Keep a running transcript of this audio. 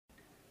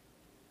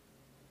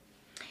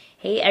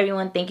Hey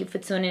everyone, thank you for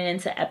tuning in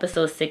to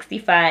episode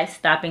 65,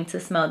 Stopping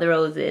to Smell the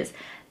Roses.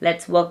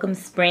 Let's welcome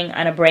spring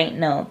on a bright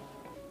note.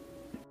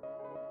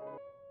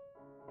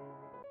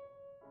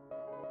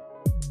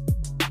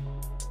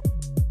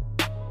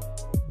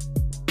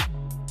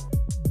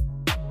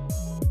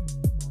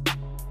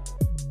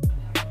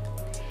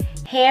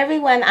 Hey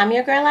everyone, I'm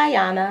your girl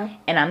Ayana.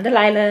 And I'm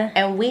Delilah.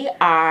 And we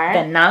are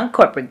the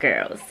non-corporate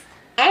girls.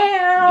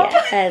 Ow!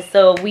 Yes,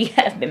 so we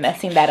have been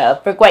messing that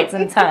up for quite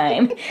some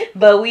time.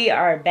 But we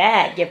are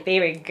back, your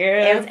favorite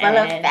girls. And full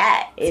of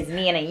fat. It's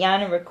me and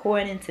Ayana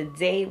recording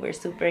today. We're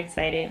super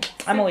excited.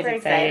 I'm always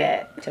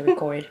excited to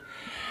record.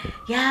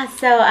 Yeah,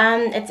 so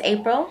it's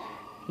April.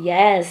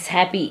 Yes,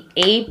 happy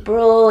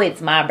April.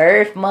 It's my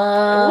birth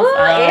month. Ooh,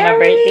 my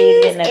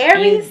birthday's in a few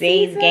days.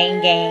 season.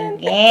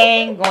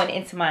 Gang. Going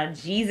into my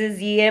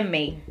Jesus year.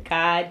 May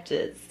God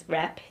just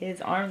wrap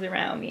his arms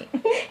around me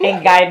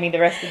and guide me the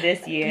rest of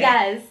this year.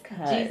 Yes,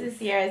 Jesus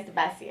year is the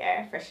best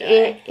year, for sure.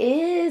 It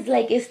is.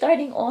 Like, it's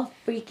starting off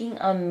freaking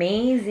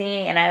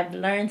amazing. And I've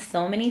learned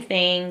so many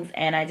things.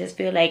 And I just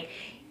feel like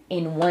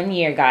in 1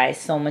 year, guys,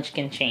 so much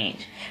can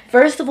change.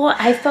 First of all,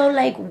 I felt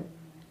like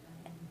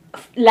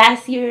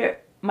last year,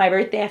 my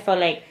birthday, I felt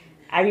like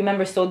I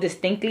remember so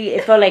distinctly.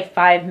 It felt like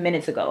 5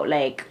 minutes ago.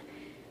 Like,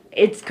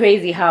 it's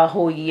crazy how a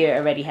whole year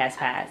already has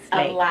passed.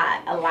 Like, a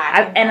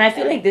lot. And I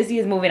feel like this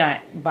year's moving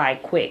on by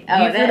quick. Do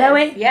Oh, you feel that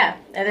way? Yeah,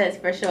 it is,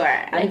 for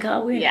sure. Like,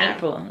 how we're in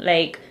April.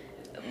 Like,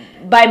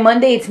 by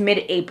Monday, it's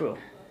mid-April.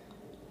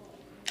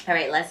 All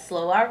right, let's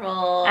slow our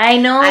roll. I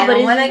know, I but don't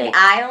it's want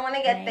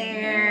to get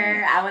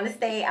there. I want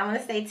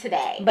to stay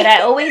today. But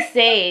I always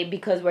say,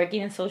 because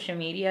working in social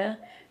media,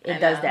 it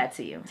does that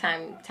to you.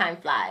 Time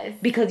flies.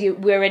 Because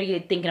we're already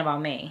thinking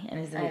about May.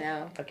 And it's like, I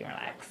know. Fucking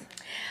relax.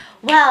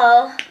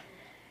 Well,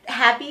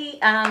 happy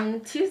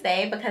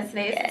Tuesday, because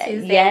today is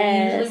Tuesday.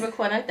 Yes. We usually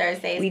record on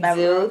Thursdays. We but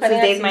do. we're recording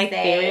on Tuesday's my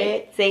Tuesday.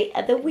 favorite day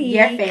of the week.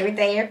 Your favorite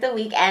day of the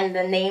week. And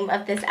the name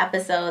of this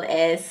episode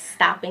is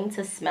Stopping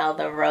to Smell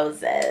the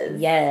Roses.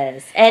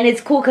 Yes. And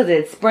it's cool because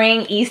it's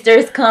spring.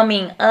 Easter's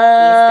coming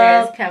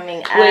up. Easter is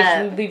coming up.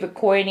 Which we'll be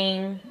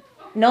recording.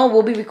 No,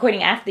 we'll be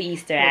recording after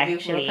Easter,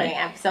 actually.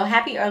 So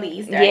happy early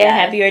Easter. Yeah,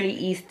 happy early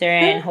Easter.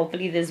 And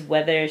hopefully this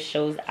weather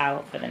shows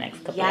out for the next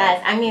couple of days.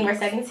 Yes, I mean, we're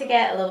starting to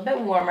get a little bit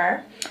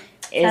warmer.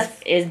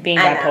 It's being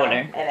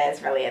bipolar. It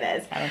is, really it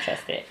is. I don't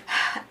trust it.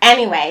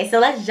 Anyway, so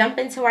let's jump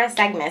into our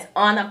segments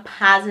on a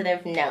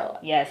positive note.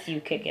 Yes, you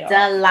kick it off.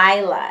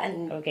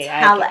 Delilah, okay,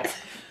 tell us.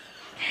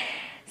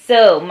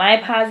 So, my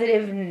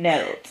positive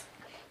note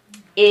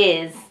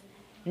is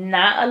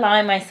not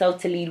allowing myself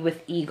to lead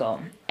with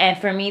ego. And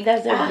for me,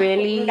 that's a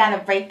really... We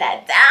gotta break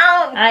that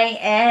down. I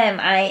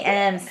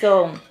am.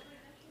 So,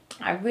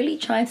 I'm really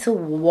trying to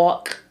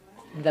walk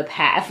the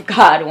path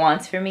God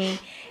wants for me.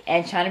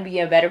 And trying to be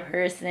a better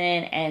person.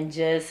 And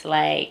just,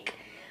 like,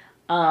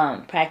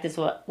 practice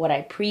what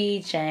I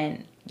preach.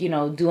 And, you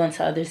know, do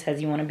unto others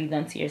as you want to be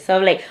done to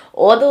yourself. Like,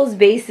 all those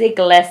basic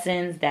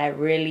lessons that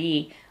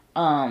really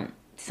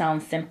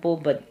sound simple.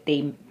 But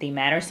they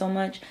matter so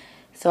much.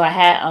 So I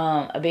had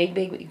a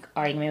big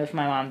argument with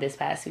my mom this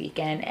past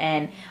weekend,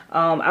 and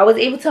I was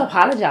able to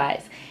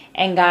apologize.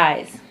 And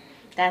guys,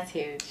 that's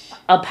huge.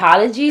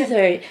 Apologies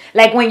are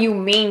like when you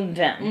mean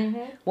them. Mm-hmm.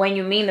 When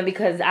you mean them,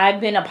 because I've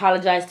been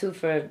apologized to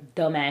for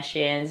dumbass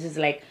shit, and it's just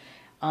like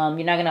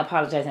you're not gonna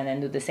apologize and then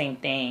do the same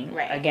thing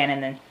again,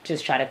 and then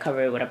just try to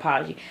cover it with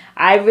apology.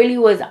 I really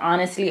was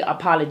honestly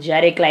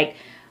apologetic. Like,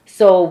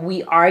 so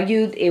we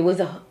argued. It was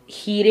a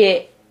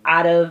heated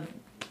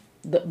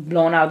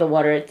blown out of the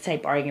water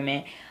type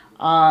argument.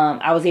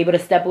 I was able to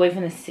step away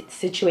from the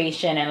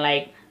situation and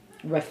like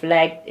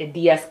reflect. It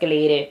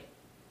de-escalated.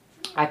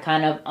 I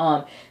kind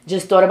of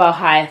just thought about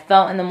how I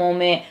felt in the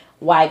moment,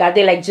 why I got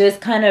there, like just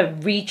kind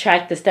of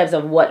retract the steps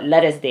of what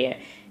led us there.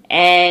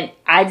 And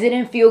I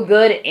didn't feel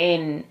good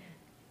in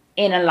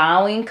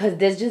allowing, because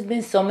there's just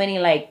been so many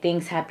like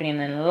things happening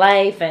in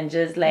life and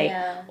just like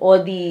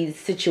all these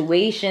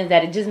situations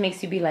that it just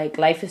makes you be like,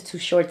 life is too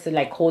short to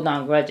like hold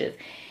on grudges.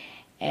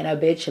 And a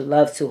bitch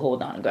loves to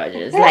hold on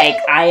grudges. Like,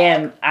 I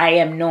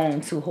am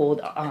known to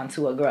hold on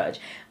to a grudge.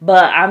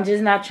 But I'm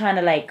just not trying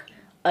to, like,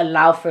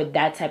 allow for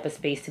that type of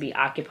space to be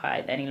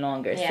occupied any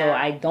longer. Yeah. So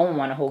I don't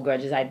want to hold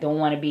grudges. I don't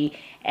want to be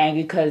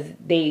angry, because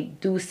they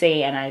do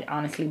say, and I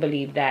honestly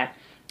believe that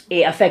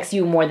it affects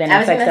you more than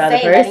it affects the other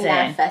person.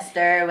 That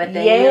fester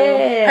within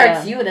you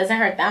hurts you. It doesn't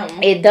hurt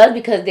them. It does,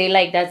 because they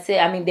like, that's it.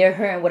 I mean, they're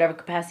hurt in whatever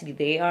capacity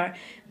they are,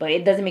 but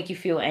it doesn't make you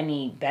feel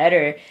any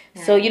better.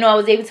 Yeah. So, you know, I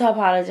was able to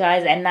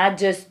apologize, and not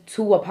just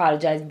to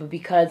apologize, but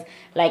because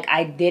like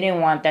I didn't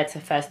want that to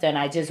fester, and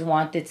I just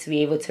wanted to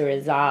be able to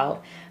resolve.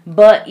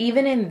 But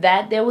even in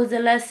that, there was a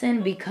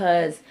lesson,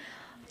 because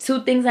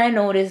two things I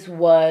noticed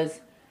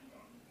was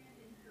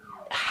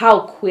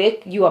how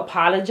quick you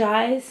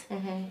apologize.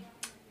 Mm-hmm.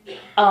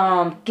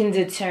 Can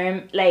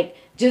determine, like,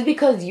 just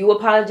because you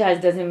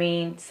apologize doesn't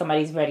mean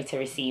somebody's ready to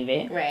receive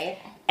it. Right.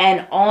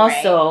 And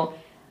also,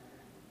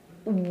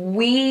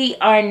 we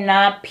are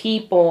not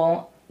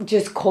people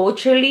just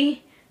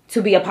culturally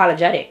to be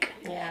apologetic.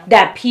 Yeah.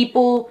 That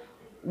people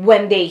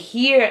when they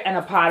hear an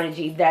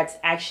apology that's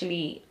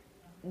actually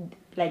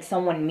like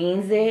someone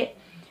means it,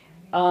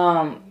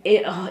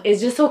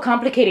 it's just so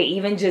complicated.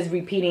 Even just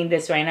repeating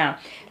this right now,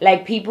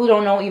 like people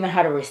don't know even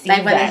how to receive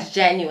like when that. It's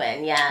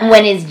genuine. Yeah,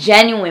 when it's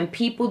genuine,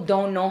 people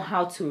don't know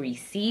how to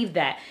receive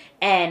that,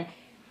 and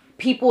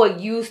people are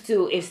used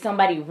to, if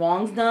somebody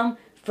wrongs them,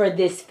 for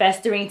this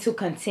festering to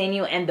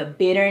continue and the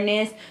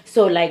bitterness.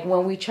 So like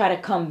when we try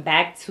to come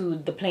back to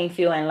the playing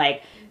field and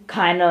like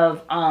kind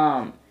of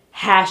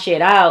hash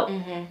it out,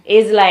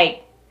 it's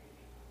like,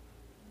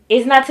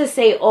 it's not to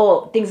say,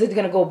 oh, things are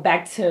gonna go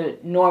back to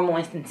normal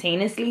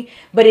instantaneously,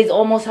 but it's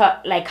almost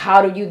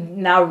how do you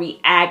now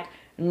react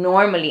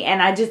normally?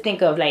 And I just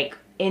think of like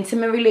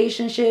intimate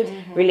relationships,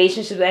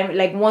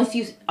 like once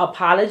you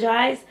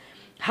apologize,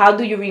 how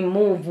do you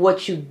remove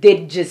what you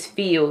did just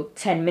feel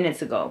 10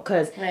 minutes ago?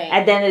 Because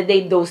at the end of the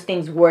day, those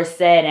things were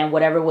said and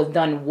whatever was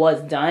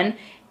done.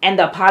 And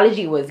the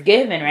apology was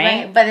given,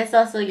 right? But it's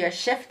also you're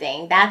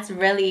shifting. That's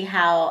really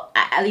how,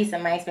 at least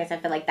in my experience, I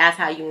feel like that's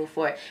how you move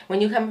forward. When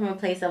you come from a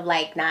place of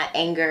like not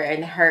anger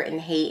and hurt and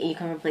hate, and you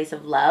come from a place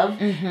of love,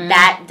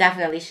 that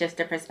definitely shifts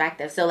the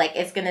perspective. So like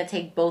it's gonna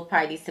take both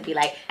parties to be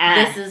like,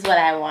 this is what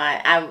I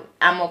want.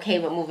 I'm okay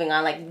with moving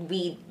on. Like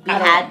we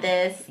had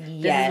this.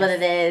 This is what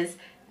it is.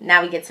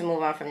 Now we get to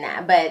move on from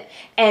that.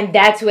 And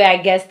that's where I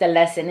guess the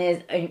lesson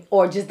is,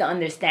 or just the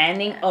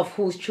understanding of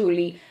who's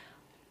truly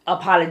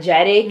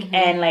apologetic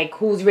and like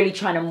who's really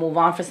trying to move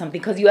on for something.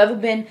 Because you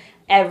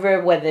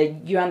ever whether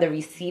you're on the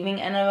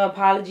receiving end of an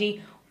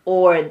apology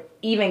or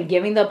even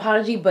giving the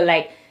apology, but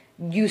like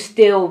you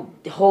still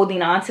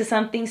holding on to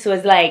something. So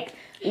it's like,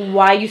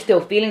 why are you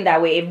still feeling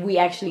that way if we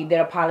actually did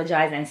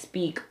apologize and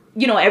speak?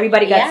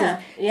 Everybody got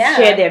to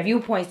share their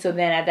viewpoints. So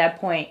then at that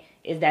point,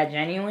 is that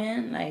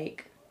genuine?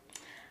 Like,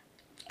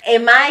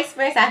 in my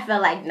experience, I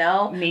feel like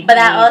no. But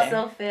I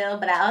also feel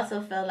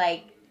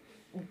like,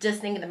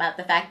 just thinking about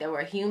the fact that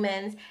we're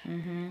humans,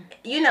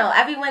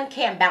 everyone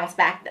can't bounce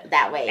back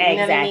that way. You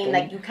know what I mean?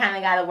 Like, you kind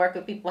of got to work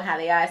with people how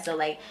they are. So,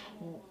 like,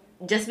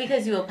 just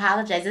because you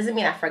apologize doesn't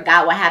mean I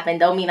forgot what happened.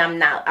 Don't mean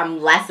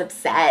I'm less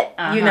upset.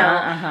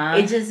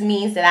 It just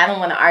means that I don't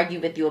want to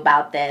argue with you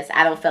about this.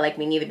 I don't feel like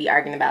we need to be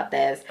arguing about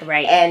this.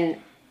 Right. And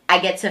I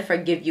get to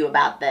forgive you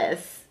about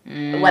this.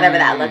 Whatever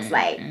that looks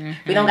like.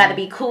 We don't got to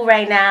be cool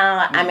right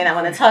now. I mean, I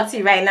want to talk to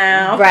you right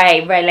now.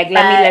 Right. Like, let me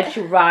let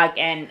you rock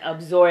and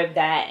absorb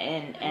that,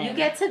 and you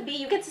get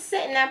to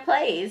sit in that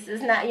place.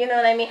 It's not, you know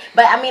what I mean?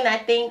 But I mean, I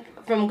think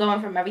from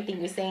everything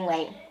you're saying,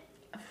 like,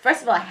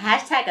 first of all,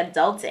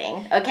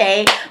 #adulting,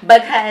 okay?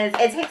 Because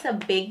it takes a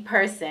big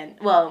person.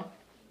 Well,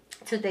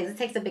 two things. It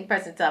takes a big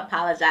person to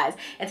apologize.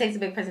 It takes a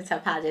big person to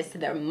apologize to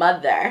their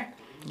mother.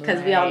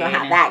 Because we all know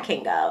how that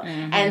can go.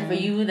 And for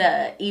you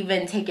to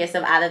even take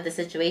yourself out of the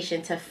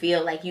situation to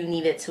feel like you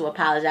needed to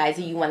apologize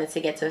or you wanted to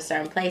get to a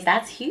certain place,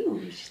 that's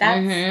huge.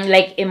 That's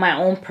like in my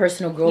own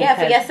personal growth. Yeah,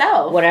 for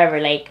yourself.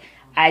 Whatever. Like,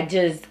 I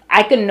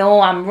could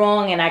know I'm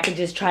wrong and I could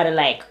just try to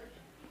like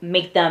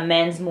make the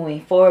amends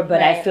moving forward.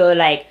 But I feel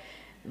like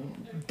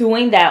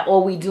doing that,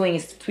 all we doing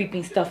is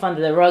sweeping stuff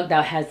under the rug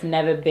that has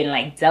never been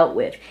like dealt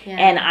with.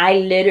 And I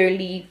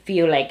literally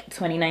feel like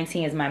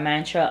 2019 is my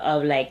mantra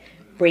of like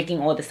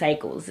breaking all the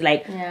cycles,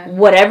 like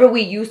whatever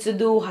we used to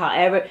do,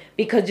 however,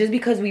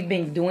 because we've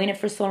been doing it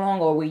for so long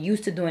or we're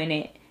used to doing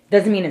it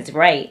doesn't mean it's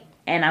right.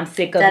 And I'm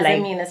sick of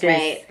doesn't mean it's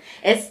right.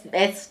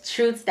 It's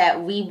truths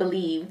that we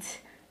believed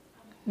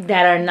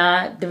that are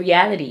not the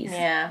realities.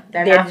 Yeah,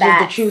 they're not just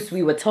the truths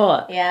we were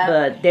taught. Yeah,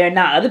 but they're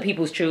not other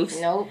people's truths.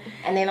 Nope,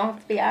 and they don't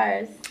have to be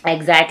ours.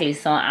 Exactly.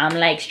 So I'm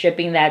like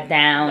stripping that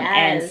down,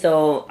 and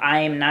so I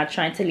am not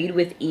trying to lead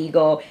with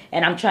ego,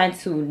 and I'm trying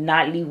to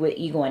not lead with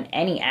ego in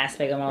any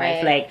aspect of my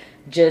life. Like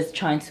just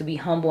trying to be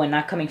humble and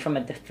not coming from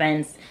a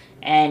defense.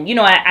 And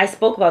I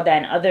spoke about that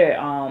in other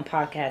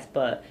podcasts,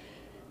 but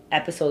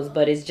episodes.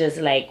 But it's just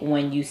like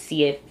when you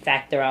see it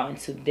factor out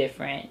into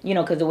different,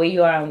 because the way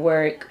you are on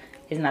work.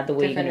 It's not the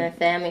way different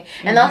than family.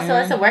 And also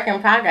it's a work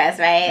in progress,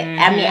 right?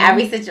 I mean,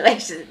 every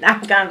situation is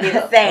not going to be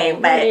the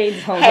same, but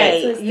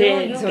hey,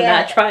 you do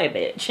not try,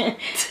 bitch.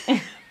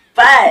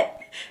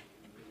 But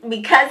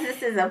because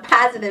this is a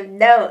positive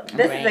note,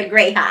 this is a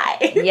great high.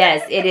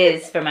 Yes, it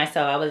is for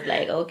myself. I was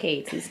like,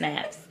 okay, 2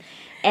 snaps.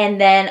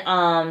 And then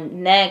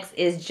next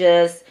is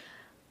just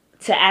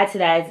to add to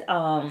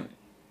that,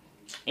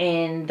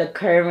 in the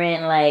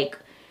current like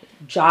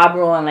job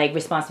role and like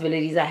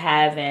responsibilities I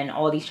have and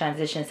all these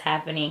transitions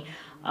happening,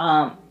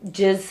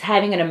 just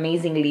having an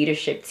amazing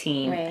leadership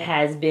team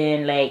has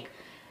been like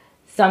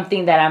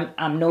something that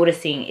I'm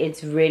noticing.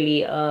 It's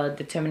really a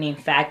determining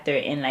factor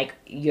in like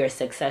your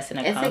success in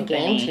a company. It's a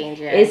game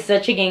changer. It's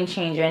such a game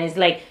changer, and it's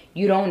like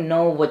you don't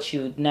know what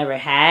you never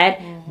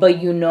had,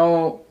 but you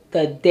know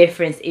the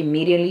difference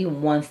immediately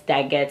once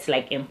that gets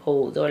like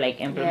imposed or like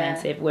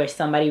implemented, where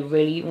somebody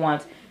really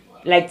wants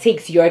like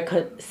takes your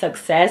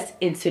success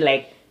into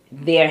like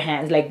their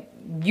hands. Like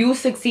you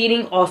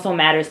succeeding also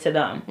matters to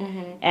them.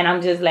 And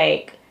I'm just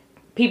like,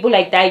 people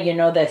like that,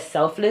 they're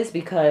selfless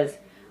because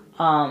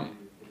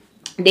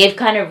they've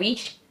kind of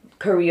reached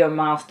career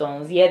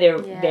milestones. Yeah,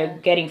 they're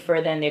getting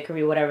further in their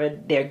career, whatever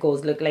their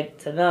goals look like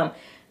to them.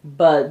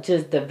 But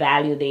just the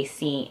value they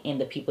see in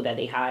the people that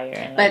they hire.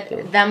 And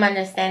but them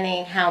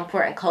understanding how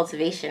important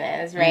cultivation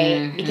is,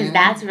 right? Because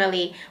that's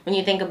really, when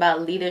you think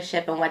about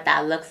leadership and what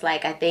that looks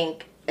like, I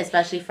think,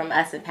 especially from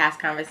us in past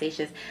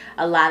conversations,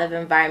 a lot of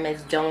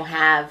environments don't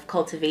have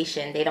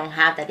cultivation. They don't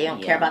have that. They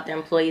don't care about their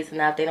employees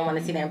enough. They don't want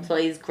to see their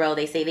employees grow.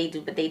 They say they do,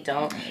 but they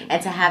don't.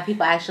 And to have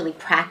people actually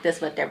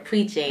practice what they're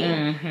preaching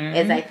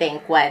is, I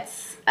think,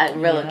 what's a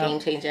real game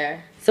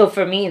changer. So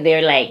for me,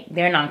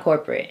 they're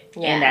non-corporate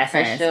in that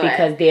sense,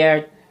 because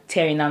they're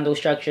tearing down those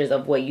structures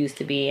of what used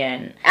to be.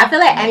 And I feel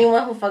like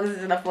anyone who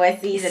focuses on the 4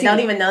 C's and don't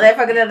even know they're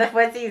focusing on the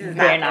 4 C's is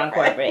they're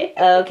non-corporate.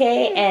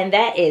 Okay, and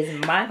that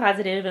is my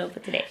positive note for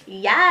today.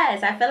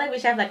 Yes, I feel like we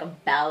should have like a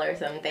bell or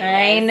something.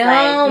 I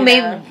know, like,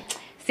 maybe.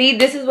 See,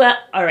 this is what.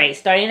 All right,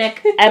 starting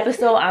next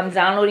episode, I'm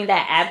downloading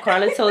that app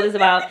Carla told us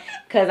about,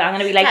 because I'm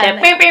gonna be like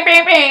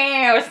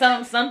that, or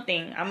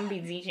something. I'm gonna be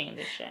DJing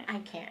this shit. I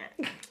can't.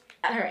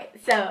 All right,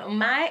 so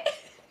my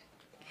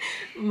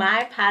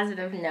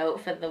positive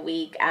note for the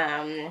week,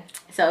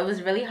 so it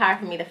was really hard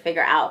for me to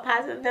figure out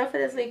positive note for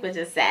this week, which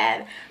is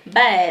sad,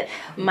 but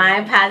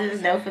my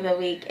positive note for the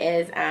week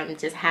is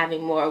just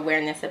having more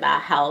awareness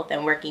about health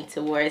and working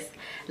towards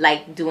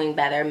like doing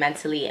better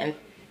mentally and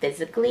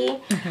physically.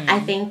 I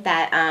think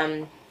that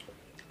and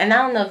I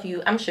don't know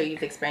if I'm sure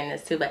you've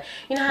experienced this too, but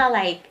you know how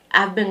like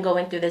I've been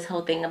going through this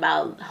whole thing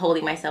about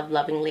holding myself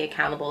lovingly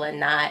accountable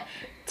and not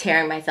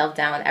tearing myself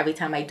down every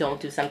time I don't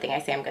do something I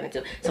say I'm gonna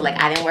do. So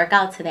like I didn't work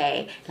out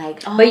today.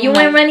 Like, oh, but you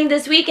went running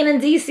this weekend in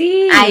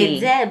DC. I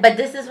did, but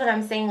this is what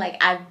I'm saying.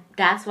 Like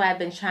that's why I've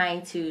been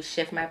trying to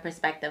shift my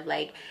perspective.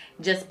 Like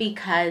just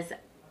because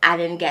I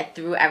didn't get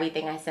through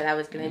everything I said I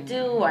was gonna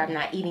do, or I'm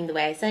not eating the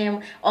way I say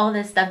I'm, all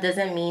this stuff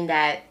doesn't mean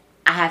that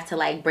I have to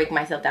like break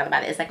myself down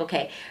about it. It's like,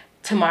 okay,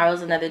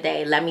 tomorrow's another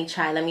day. Let me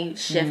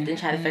shift and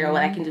try to figure out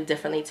what I can do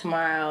differently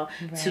tomorrow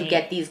to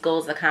get these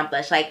goals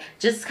accomplished. Like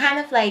just kind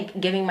of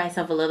like giving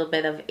myself a little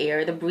bit of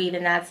air to breathe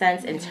in that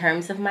sense in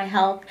terms of my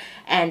health,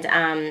 and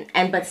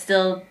but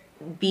still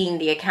being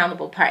the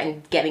accountable part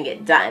and getting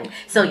it done.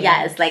 So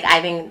yes, like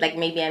I think like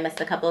maybe I missed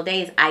a couple of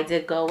days. I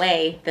did go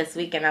away this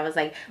weekend. I was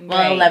like,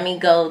 well, let me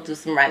go do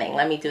some running.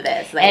 Let me do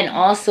this. Like, and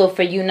also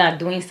for you not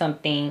doing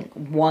something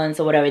once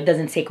or whatever, it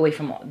doesn't take away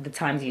from the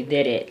times you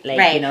did it.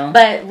 Like, you know.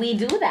 But we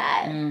do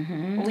that.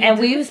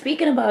 We were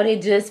speaking about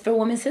it just for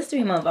Women's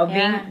History Month of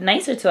being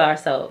nicer to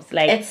ourselves.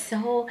 Like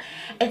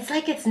it's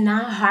like it's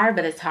not hard,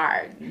 but it's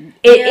hard.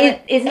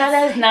 It's not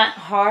that it's not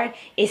hard.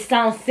 It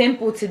sounds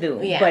simple to do,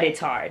 but it's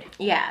hard.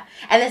 Yeah.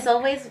 And it's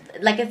always,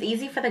 like, it's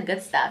easy for the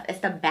good stuff. It's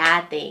the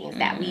bad things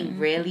that we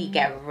really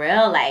get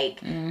real,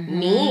 like,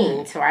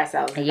 mean to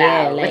ourselves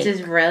about, like, which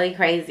is really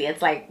crazy.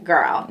 It's like,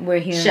 girl, we're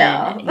human.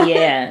 Chill.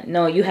 Yeah.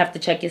 No, you have to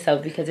check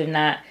yourself, because if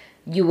not,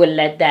 you would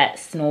let that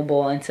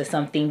snowball into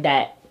something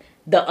that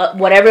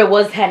whatever it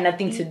was had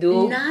nothing to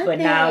do. But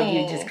now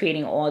you're just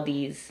creating all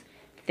these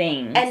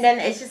things. And then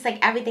it's just like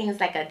everything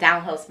is like a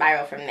downhill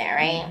spiral from there,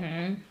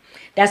 right?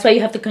 That's why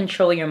you have to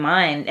control your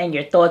mind, and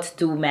your thoughts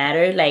do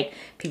matter. Like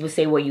people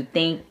say, what you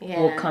think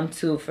will come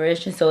to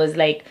fruition. So it's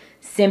like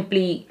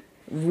simply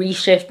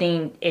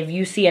reshifting. If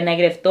you see a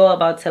negative thought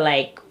about to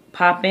like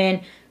pop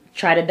in,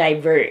 try to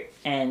divert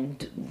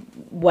and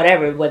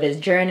whatever, whether it's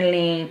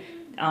journaling,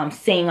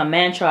 saying a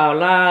mantra out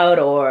loud,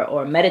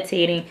 or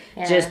meditating,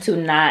 just to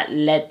not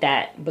let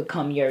that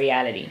become your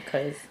reality.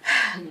 Because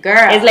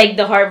girl, it's like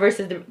the heart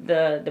versus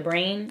the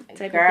brain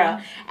type of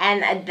thing.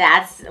 And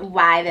that's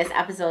why this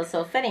episode is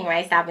so fitting,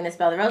 right? Stopping to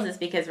Spell the Roses,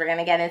 because we're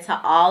gonna get into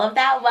all of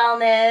that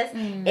wellness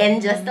in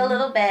just a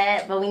little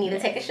bit, but we need to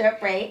take a short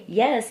break.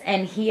 Yes,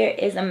 and here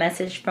is a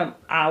message from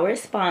our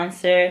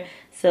sponsor.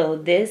 So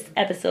this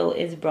episode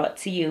is brought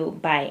to you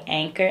by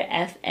Anchor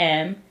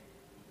FM,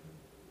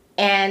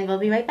 and we'll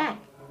be right back.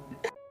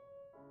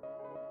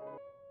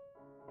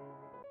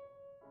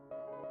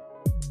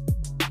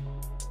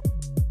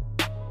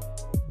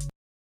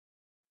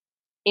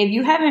 If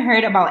you haven't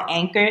heard about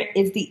Anchor,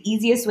 it's the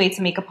easiest way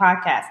to make a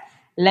podcast.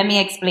 Let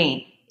me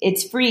explain.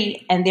 It's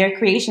free, and there are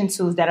creation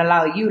tools that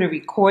allow you to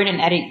record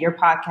and edit your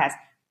podcast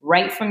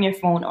right from your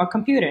phone or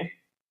computer.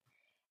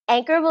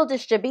 Anchor will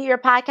distribute your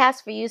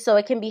podcast for you so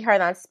it can be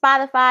heard on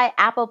Spotify,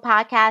 Apple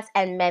Podcasts,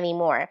 and many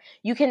more.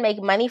 You can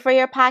make money for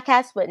your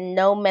podcast with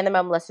no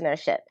minimum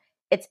listenership.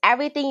 It's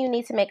everything you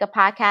need to make a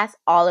podcast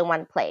all in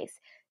one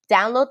place.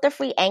 Download the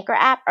free Anchor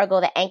app or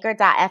go to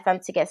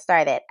anchor.fm to get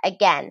started.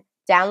 Again,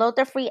 download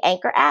the free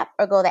Anchor app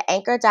or go to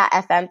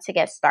anchor.fm to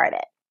get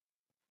started.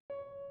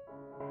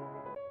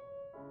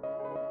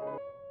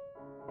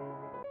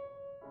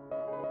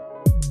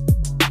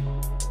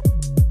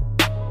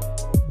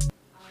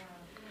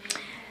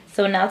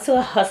 So now to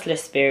a hustler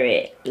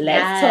spirit.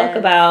 Let's talk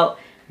about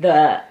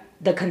the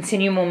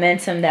continued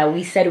momentum that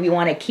we said we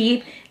want to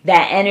keep.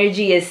 that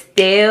energy is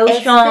still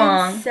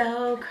strong. It's been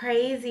so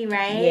crazy,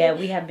 right? Yeah,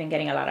 we have been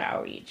getting a lot of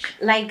outreach.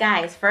 Like,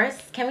 guys,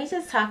 first, can we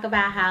just talk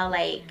about how,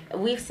 like,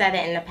 we've said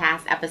it in the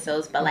past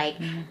episodes, but, like,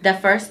 the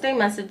first 3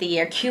 months of the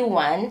year,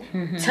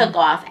 Q1, took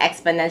off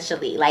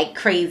exponentially, like,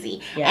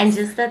 crazy. Yes. And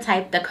just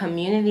the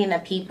community and the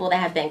people that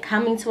have been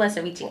coming to us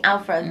and reaching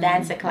out for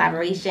events and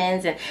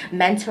collaborations and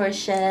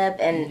mentorship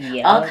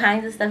and all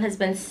kinds of stuff has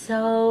been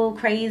so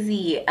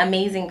crazy,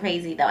 amazing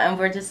crazy, though. And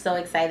we're just so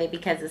excited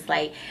because it's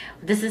like,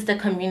 this is the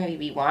community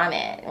we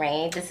wanted,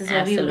 right? This is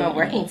what we've been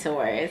working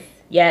towards.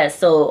 Yeah,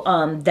 so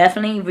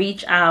definitely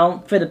reach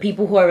out for the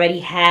people who already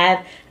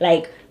have,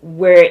 like,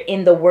 we're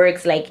in the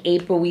works, like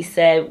April we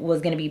said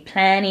was going to be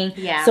planning.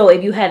 Yeah. So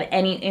if you have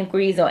any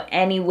inquiries or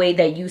any way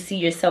that you see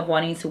yourself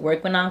wanting to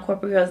work with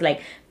non-corporate girls,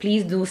 like,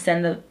 please do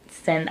send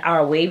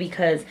our way,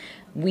 because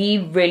we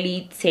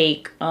really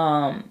take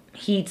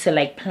heed to,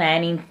 like,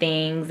 planning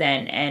things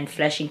and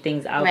fleshing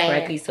things out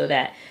correctly so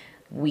that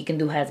we can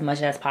do as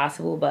much as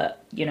possible,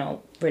 but, you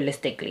know,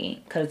 realistically,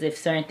 because if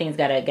certain things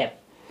got to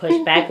get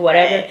pushed back,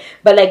 whatever.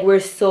 But, like, we're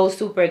so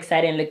super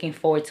excited and looking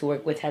forward to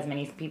work with as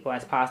many people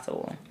as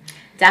possible.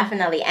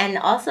 Definitely. And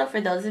also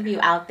for those of you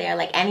out there,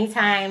 like,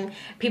 anytime,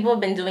 people have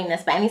been doing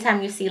this, but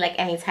anytime you see, like,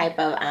 any type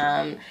of,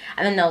 I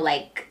don't know,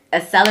 like,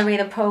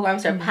 accelerator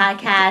programs or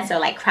podcasts or,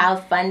 like,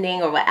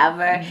 crowdfunding or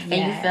whatever, and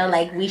you feel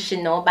like we should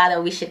know about it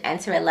or we should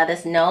enter it, let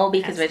us know,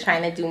 because we're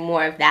trying to do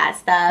more of that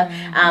stuff.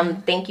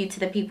 Thank you to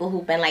the people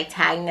who've been, like,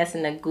 tagging us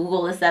in the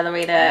Google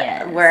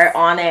accelerator. We're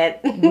on it.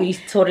 We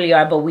totally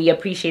are, but we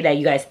appreciate that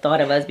you guys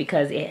thought of us,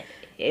 because it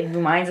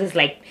reminds us,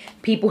 like,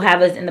 people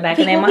have us in the back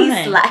of their mind.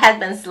 People have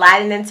been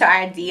sliding into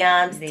our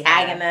DMs,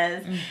 tagging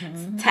us,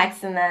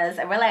 texting us,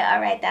 and we're like, all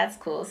right, that's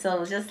cool.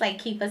 So just, like,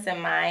 keep us in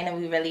mind,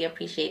 and we really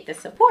appreciate the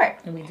support.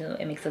 And we do.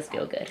 It makes us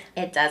feel good.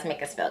 It does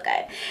make us feel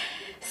good.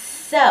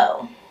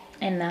 So.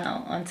 And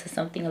now on to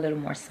something a little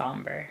more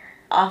somber.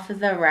 Off of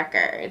the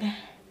record.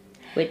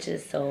 Which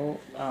is so,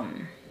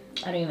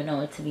 I don't even know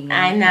what to begin.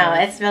 I know,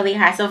 it's really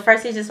hard. So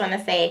first, we just want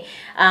to say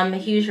a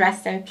huge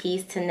rest in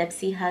peace to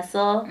Nipsey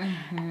Hussle.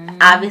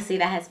 Obviously,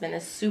 that has been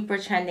a super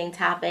trending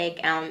topic,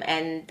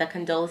 and the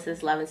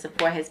condolences, love, and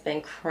support has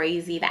been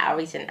crazy. The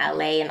outreach in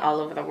LA and all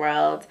over the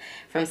world,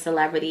 from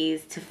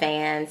celebrities to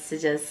fans to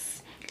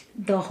just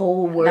the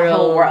whole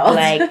world.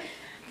 Like,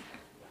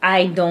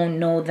 I don't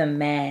know the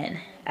man.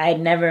 I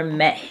never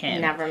met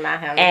him.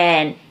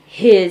 And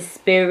his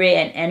spirit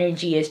and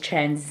energy is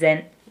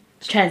transcending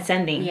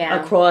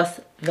across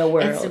the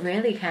world. It's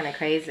really kind of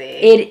crazy.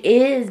 It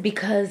is,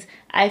 because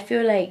I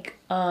feel like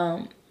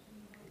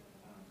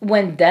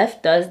when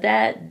death does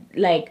that,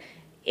 like,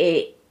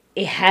 it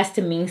has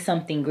to mean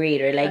something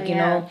greater. Like, you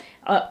know,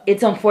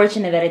 it's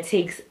unfortunate that it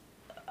takes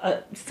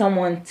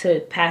someone to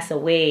pass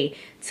away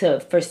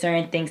for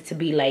certain things to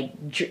be like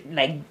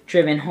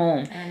driven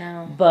home. I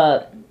know,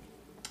 but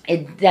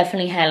it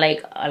definitely had,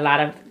 like, a lot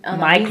of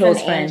my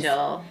close friends.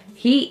 Angel.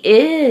 He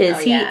is.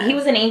 He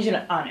was an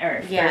angel on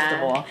earth, first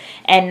of all.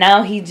 And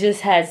now he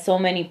just has so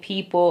many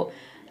people,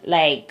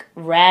 like,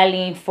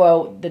 rallying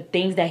for the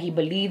things that he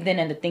believed in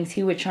and the things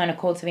he was trying to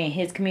cultivate in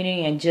his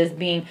community, and just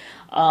being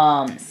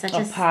such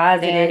a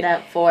positive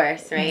stand-up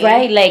force, right?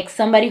 Right, like,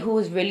 somebody who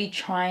was really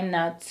trying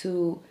not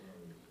to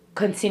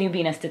continue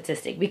being a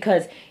statistic,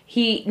 because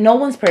no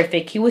one's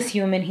perfect. He was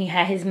human. He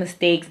had his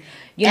mistakes.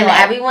 You know,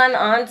 everyone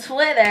on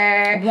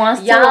Twitter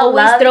wants to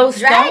always throw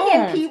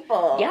dragging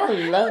people. Y'all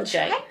love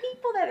dragging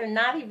people that are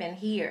not even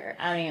here.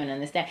 I don't even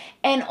understand.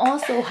 And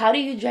also, how do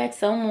you drag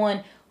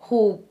someone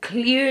who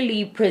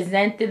clearly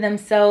presented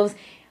themselves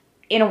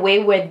in a way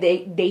where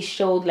they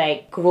showed,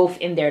 like, growth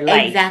in their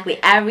life? Exactly,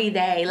 every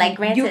day. Like,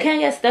 granted, you can't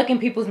get stuck in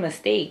people's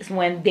mistakes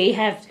when they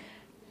have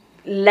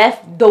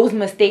left those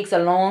mistakes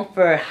alone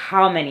for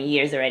how many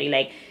years already?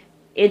 Like,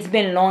 it's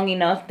been long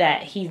enough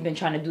that he's been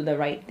trying to do the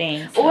right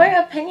thing. So. Or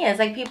opinions.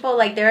 Like, people,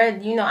 like, there are,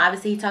 you know,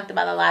 obviously he talked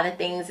about a lot of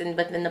things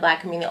within the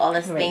Black community, all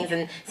these things,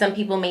 and some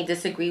people may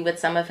disagree with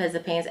some of his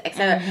opinions,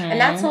 etc. And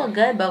that's all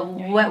good, but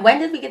when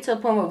did we get to a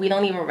point where we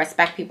don't even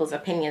respect people's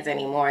opinions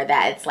anymore?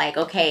 That it's like,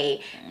 okay,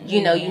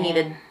 you know, you need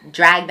to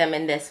drag them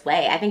in this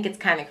way. I think it's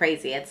kind of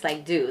crazy. It's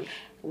like, dude,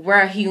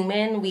 we're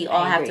human. We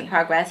all have to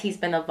progress. He's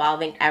been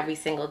evolving every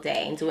single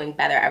day and doing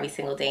better every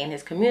single day in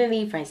his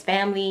community, for his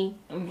family.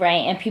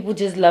 Right, and people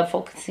just love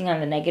focusing on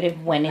the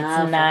negative when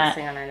it's not,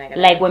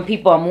 like, when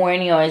people are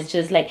mourning, or it's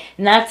just, like,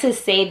 not to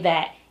say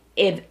that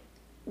if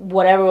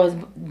whatever was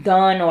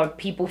done or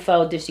people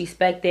felt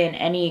disrespected in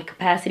any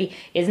capacity,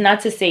 it's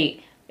not to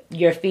say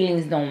your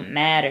feelings don't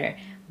matter,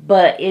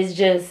 but it's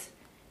just,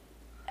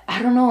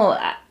 I don't know,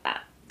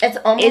 it's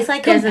almost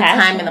like there's a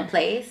time and a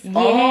place.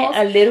 Almost.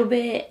 Yeah, a little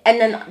bit. And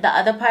then the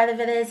other part of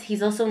it is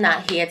he's also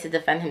not here to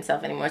defend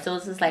himself anymore. So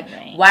it's just like,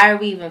 why are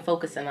we even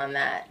focusing on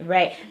that?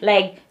 Right.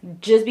 Like,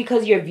 just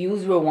because your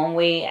views were one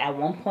way at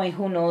one point,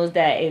 who knows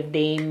that if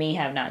they may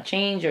have not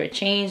changed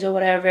or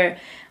whatever.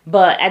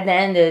 But at the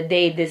end of the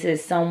day, this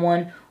is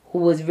someone who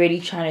was really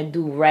trying to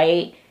do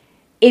right.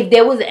 If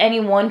there was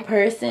any one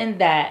person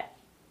that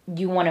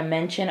you want to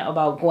mention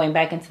about going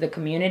back into the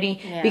community?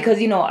 Yeah.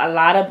 Because, you know, a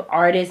lot of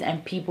artists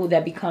and people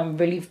that become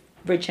really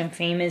rich and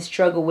famous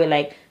struggle with,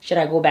 like, should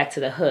I go back to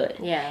the hood?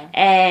 Yeah.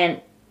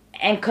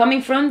 And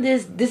coming from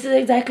this is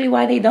exactly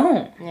why they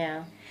don't.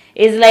 Yeah.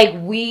 It's like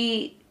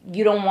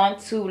you don't want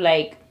to,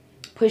 like,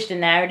 push the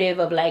narrative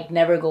of, like,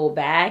 never go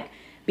back,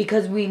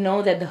 because we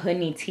know that the hood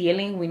needs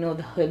healing. We know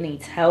the hood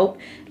needs help.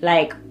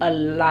 Like, a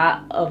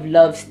lot of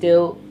love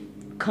still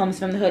comes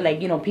from the hood.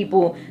 Like, you know,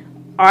 people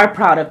are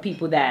proud of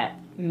people that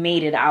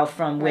made it out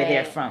from where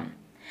they're from.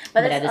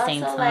 But it's at the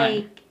same time,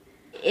 like,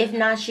 if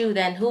not you,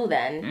 then who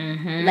then?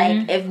 Mm-hmm.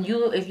 Like,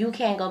 if you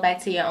can't go back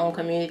to your own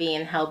community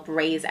and help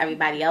raise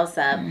everybody else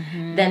up,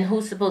 then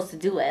who's supposed to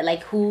do it?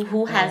 Like,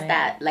 who has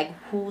that? Like,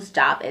 whose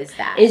job is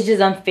that? It's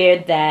just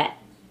unfair that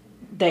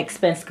the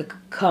expense could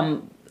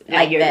come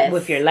like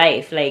with your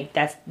life. Like,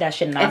 that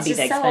should not be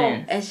the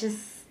expense.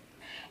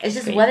 It's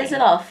just what is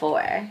it all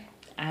for?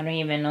 I don't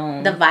even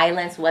know. The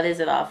violence, what is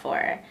it all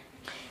for?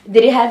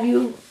 Did it have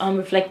you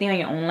reflecting on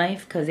your own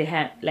life? Because it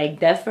had, like,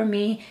 death for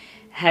me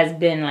has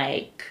been,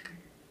 like,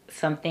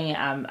 something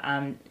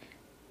I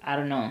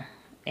don't know.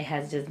 It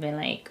has just been,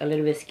 like, a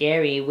little bit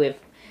scary with,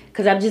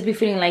 because I've just been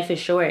feeling life is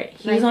short.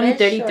 He was only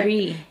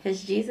 33.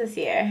 His Jesus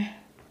year.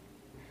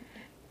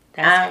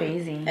 That's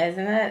crazy,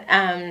 isn't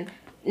it?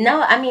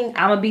 No, I mean,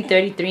 I'm gonna be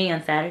 33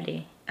 on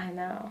Saturday. I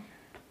know.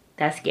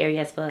 That's scary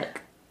as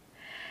fuck.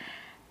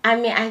 I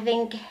mean, I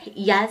think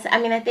yes. I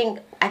mean, I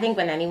think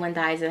when anyone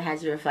dies, it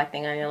has you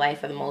reflecting on your life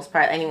for the most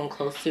part. Anyone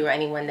close to you or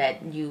anyone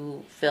that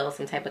you feel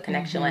some type of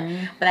connection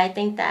with. But I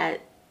think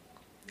that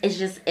it's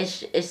just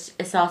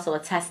it's also a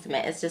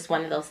testament. It's just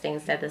one of those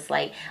things that it's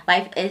like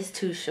life is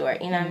too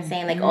short. You know what I'm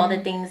saying? Like all the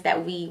things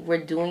that we were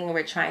doing,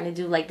 we're trying to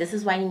do. Like this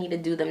is why you need to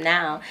do them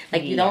now.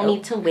 Like you don't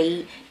need to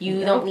wait.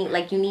 You don't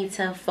need you need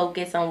to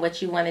focus on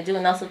what you want to do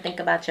and also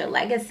think about your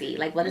legacy.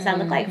 Like what does that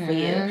look like for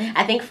you?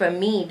 I think for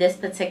me, this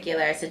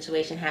particular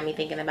situation had me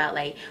thinking about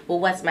like,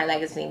 well, what's my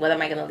legacy? What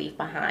am I gonna leave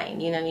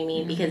behind? You know what I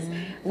mean? Because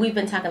we've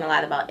been talking a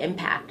lot about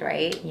impact,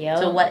 right? Yep.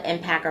 So what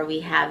impact are we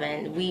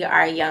having? We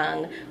are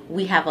young.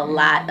 We have a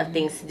lot of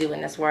things to do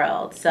in this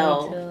world.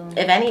 So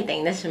if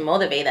anything, this should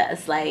motivate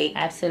us. Like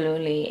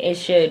absolutely, it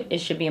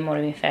should be a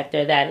motivating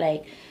factor that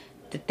like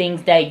the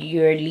things that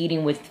you're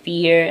leading with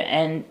fear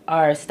and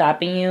are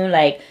stopping you,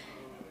 like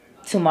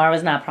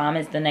tomorrow's not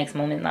promised, the next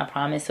moment's not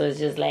promised. So it's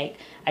just like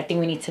I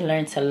think we need to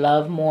learn to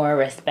love more,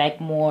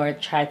 respect more,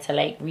 try to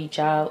like reach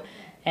out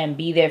and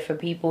be there for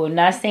people.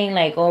 Not saying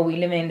like, oh, we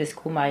live in this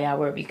kumbaya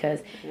world,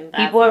 because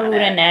people are rude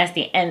and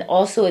nasty, and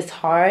also it's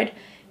hard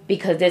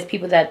because there's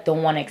people that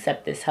don't want to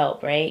accept this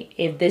help, right?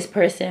 If this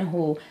person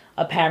who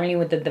apparently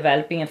with the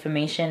developing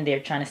information, they're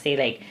trying to say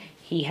like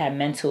he had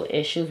mental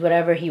issues,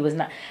 whatever, he was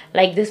not.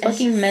 Like this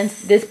fucking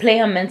this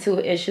play on mental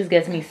issues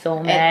gets me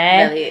so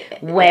mad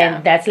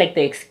when that's like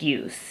the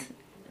excuse,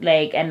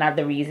 like, and not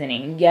the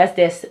reasoning. Yes,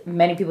 there's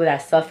many people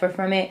that suffer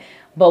from it,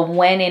 but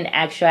when in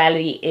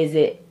actuality is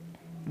it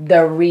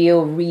the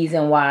real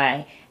reason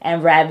why,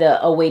 and rather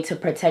a way to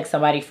protect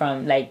somebody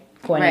from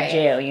like going to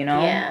jail, you know?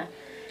 Yeah.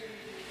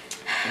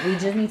 We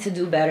just need to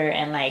do better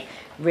and like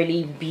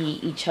really be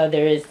each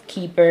other's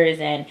keepers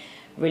and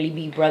really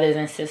be brothers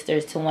and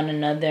sisters to one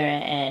another.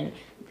 And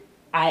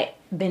I've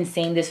been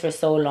saying this for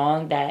so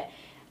long that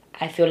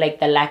I feel like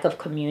the lack of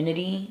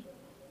community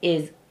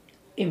is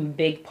in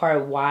big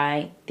part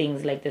why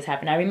things like this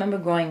happen. I remember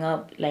growing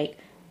up, like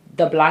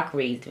the block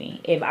raised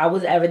me. If I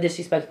was ever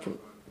disrespectful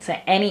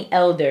to any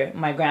elder,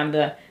 my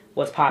grandmother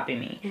was popping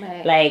me.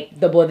 Right. Like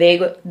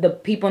the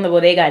people in the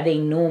bodega, they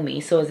knew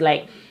me. So it's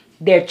like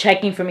they're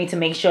checking for me to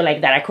make sure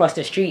like that I cross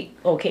the street.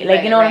 Okay.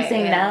 Like, you know what I'm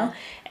saying now?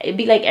 It'd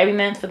be like every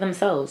man for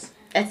themselves.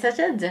 It's such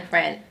a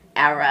different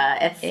era.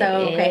 It's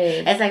so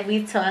great. It's like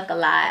we talk a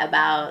lot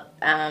about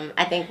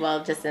I think,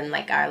 well, just in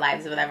like our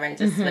lives or whatever, and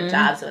just with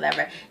jobs or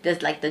whatever,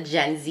 just like the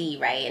Gen Z,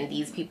 right? And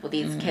these people,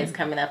 these kids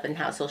coming up, and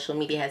how social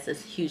media has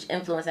this huge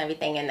influence and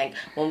everything. And like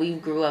when we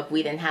grew up,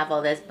 we didn't have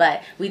all this,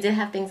 but we did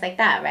have things like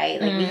that, right?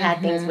 Like we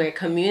had things where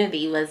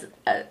community was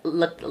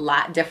looked a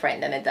lot different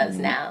than it does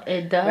now.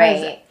 It does.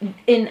 Right?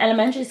 In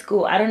elementary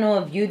school, I don't know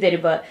if you did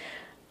it, but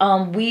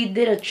we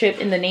did a trip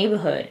in the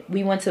neighborhood.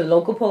 We went to the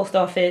local post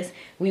office.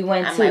 We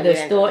went to the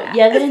store.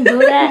 Yeah, they didn't do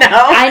that.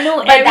 No, I know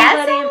but everybody.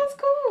 That sounds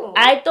cool.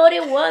 I thought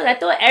it was. I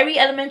thought every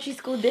elementary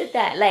school did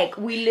that. Like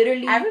we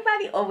literally.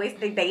 Everybody always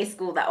think they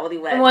school the only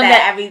one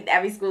that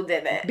every school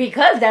did it,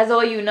 because that's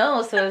all you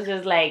know. So it's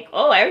just like,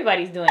 oh,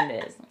 everybody's doing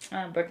this.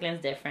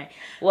 Brooklyn's different.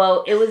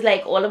 Well, it was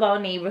like all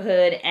about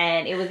neighborhood,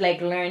 and it was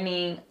like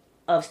learning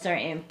of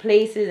certain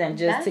places and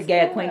just to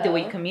get acquainted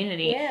with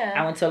community. Yeah.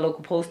 I went to a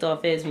local post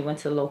office. We went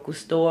to a local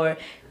store.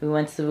 We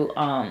went to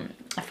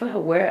I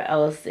forgot where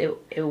else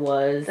it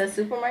was. The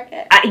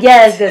supermarket.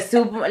 Yes, the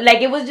super.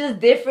 Like it was just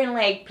different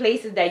like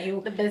places that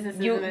you. The businesses.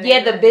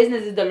 The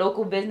businesses, the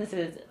local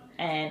businesses,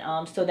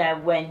 and so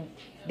that when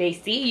they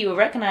see you,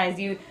 recognize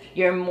you,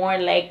 you're more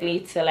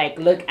likely to like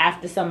look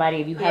after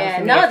somebody if you have a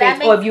familiar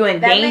face, or if you're in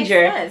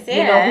danger.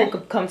 You know who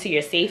could come to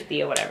your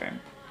safety or whatever.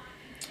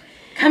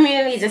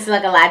 Community just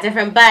look a lot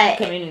different, but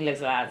community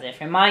looks a lot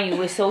different. Mind you,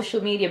 with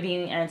social media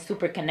being and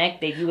super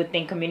connected, you would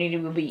think community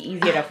would be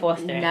easier to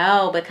foster.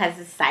 No, because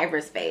it's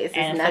cyberspace. It's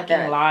and nothing.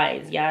 Fucking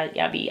lies.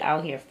 Y'all be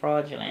out here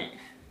fraudulent.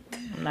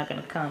 I'm not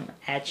gonna come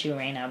at you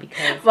right now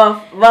because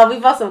well,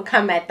 we've also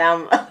come at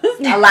them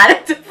a lot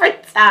of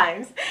different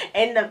times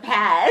in the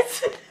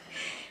past.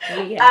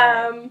 They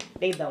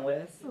done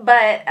with us.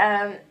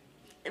 But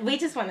we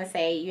just want to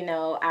say, you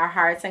know, our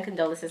hearts and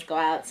condolences go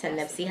out to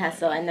Nipsey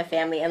Hussle and the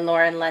family and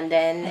Lauren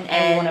London and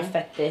everyone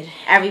affected.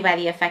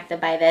 Everybody affected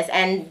by this.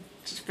 And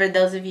for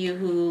those of you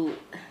who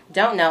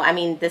don't know, I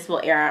mean, this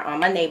will air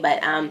on Monday,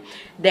 but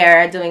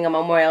they're doing a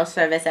memorial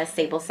service at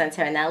Staples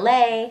Center in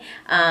LA,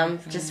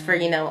 just for,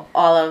 you know,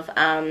 all of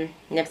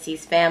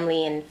Nipsey's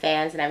family and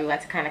fans and everyone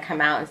to kind of come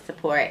out and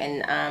support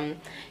and,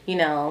 you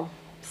know,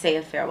 say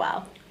a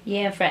farewell.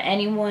 Yeah, for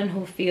anyone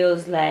who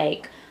feels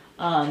like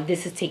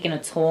this is taking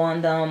a toll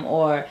on them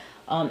or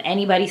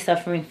anybody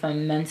suffering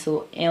from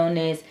mental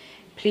illness,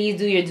 please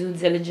do your due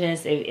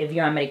diligence if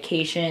you're on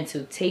medication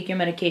to take your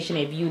medication.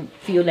 If you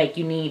feel like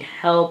you need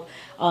help,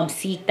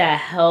 seek that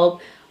help.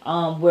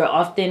 We're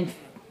often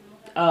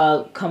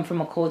come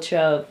from a culture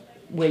of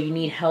where you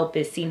need help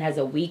is seen as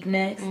a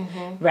weakness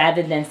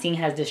rather than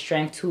seen as the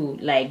strength to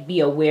like be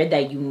aware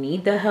that you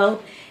need the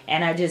help.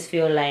 And I just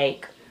feel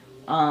like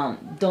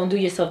don't do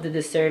yourself the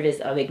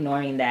disservice of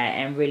ignoring that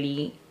and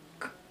really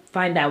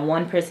find that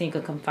one person you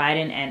can confide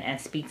in and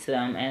speak to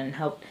them and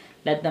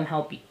let them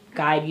help you,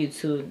 guide you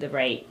to the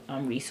right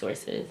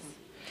resources.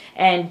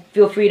 And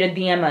feel free to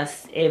DM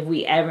us if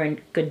we ever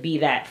could be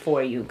that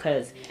for you,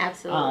 because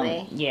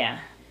absolutely, yeah,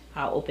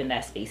 I'll open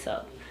that space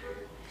up.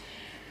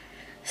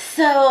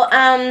 So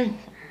I'm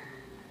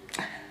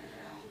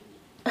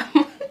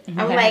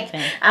like,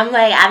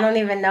 I don't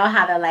even know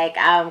how to like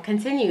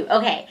continue.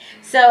 Okay,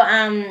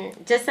 so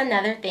just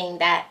another thing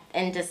that,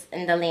 and just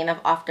in the lane of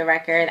off the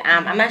record,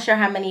 I'm not sure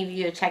how many of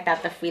you have checked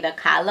out the Frida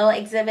Kahlo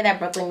exhibit at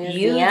Brooklyn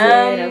Museum. You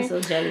did. I'm so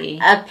jelly.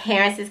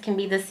 Appearances can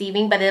be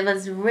deceiving, but it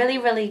was really,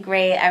 really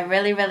great. I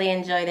really, really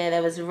enjoyed it.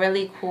 It was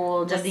really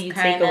cool. What did you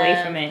take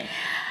away from it?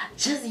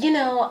 Just, you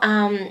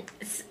know,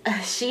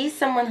 she's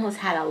someone who's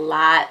had a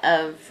lot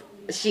of.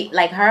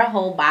 Her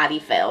whole body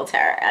failed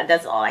her.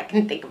 That's all I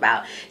can think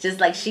about.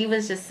 Just like she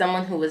was just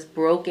someone who was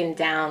broken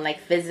down, like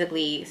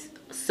physically,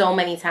 so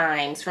many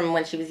times from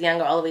when she was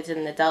younger all the way to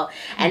an adult.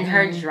 And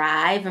her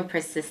drive and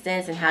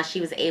persistence and how she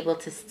was able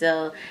to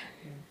still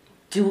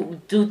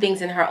do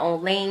things in her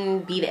own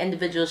lane, be the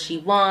individual she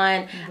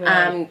wants,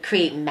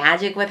 create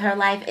magic with her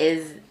life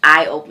is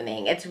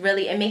eye-opening. It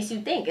makes you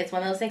think. It's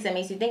one of those things that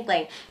makes you think,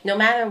 like, no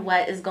matter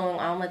what is going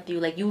on with you,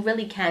 like, you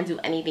really can do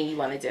anything you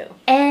want to do.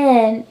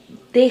 And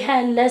they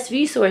had less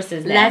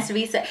resources then.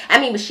 I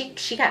mean, but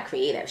she got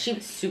creative. She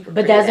was super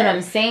But creative. that's what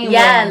I'm saying.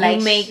 Yeah,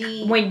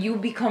 when you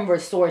become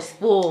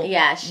resourceful.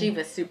 Yeah, she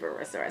was super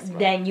resourceful.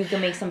 Then you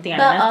can make something out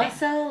of nothing.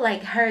 But also,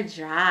 like, her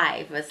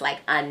drive was, like,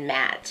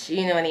 unmatched.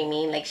 You know what I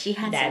mean? Like, she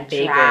had that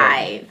some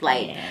drive.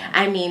 Like, yeah.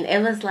 I mean,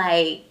 it was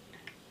like,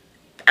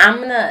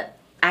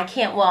 I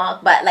can't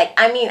walk, but, like,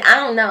 I mean, I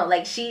don't know.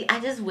 Like, I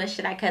just wish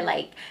that I could,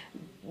 like,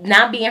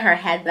 not be in her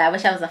head, but I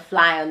wish I was a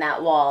fly on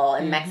that wall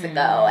in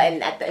Mexico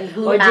and at the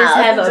Blue House. Or just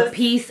have a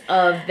piece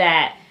of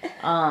that.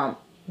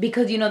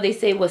 Because, you know, they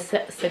say what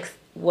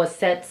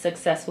sets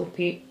successful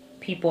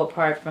people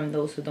apart from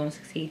those who don't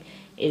succeed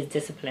is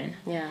discipline.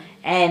 Yeah.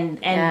 And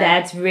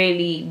that's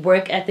really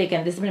work ethic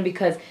and discipline,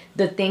 because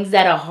the things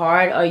that are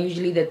hard are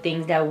usually the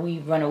things that we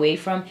run away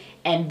from.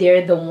 And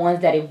they're the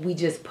ones that if we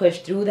just push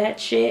through that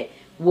shit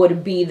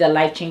would be the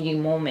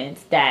life-changing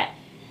moments that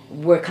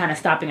we're kind of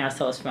stopping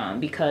ourselves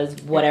from,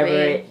 because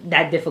whatever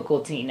that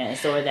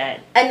difficultiness or that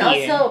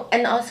fear.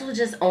 And also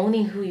just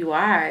owning who you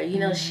are. You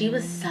know, she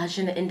was such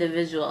an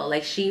individual.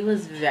 Like, she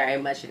was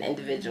very much an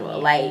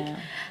individual. Yeah.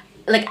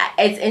 Like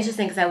it's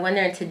interesting because I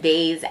wonder in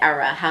today's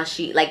era how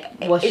she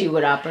she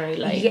would operate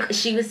like. Yeah,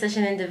 she was such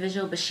an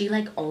individual, but she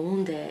like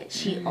owned it.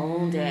 She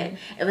owned it.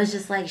 It was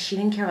just like she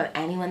didn't care what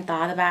anyone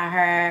thought about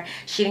her.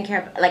 She didn't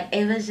care. Like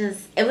it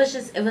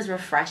was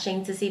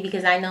refreshing to see,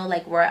 because I know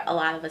like a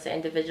lot of us are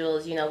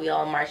individuals. You know, we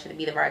all march to the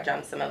beat of our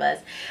drums. Some of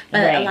us,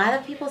 but a lot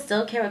of people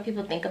still care what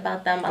people think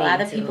about them. A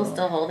lot of people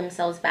still hold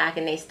themselves back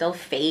and they still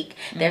fake.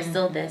 They're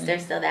still this. They're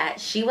still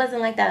that. She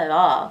wasn't like that at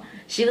all.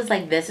 She was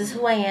like, this is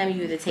who I am.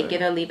 You either take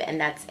it or leave it,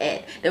 and that's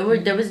it. There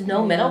was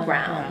no middle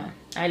ground.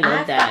 I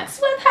love that.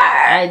 Fucks with her.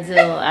 I do.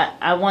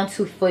 I want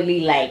to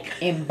fully like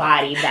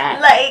embody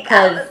that. Like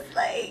I was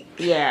like,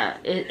 yeah,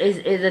 it's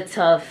a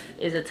tough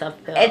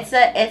pill.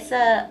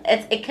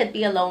 It could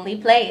be a lonely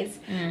place,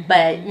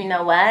 but you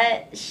know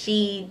what?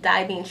 She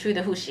died being true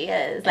to who she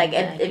is. Like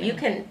if you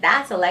can,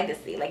 that's a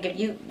legacy. Like if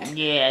you,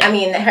 I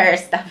mean, her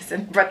stuff's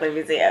in Brooklyn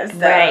Museum. So.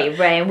 Right.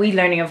 And we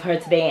learning of her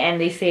today, and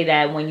they say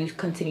that when you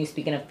continue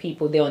speaking of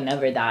people, they'll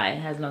never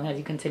die as long as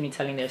you continue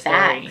telling their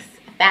story.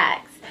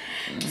 facts.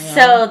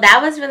 So that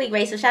was really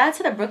great. So shout out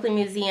to the Brooklyn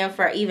Museum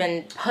for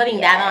even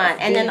putting that on.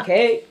 And then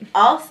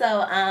also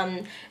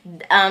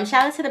shout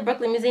out to the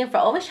Brooklyn Museum for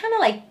always trying to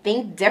like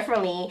think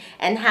differently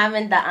and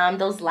having the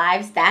those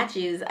live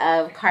statues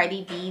of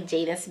Cardi B,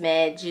 Jaden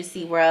Smith,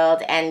 Juicy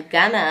World, and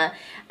Gunna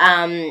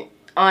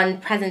on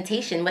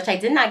presentation, which I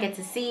did not get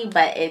to see,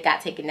 but it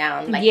got taken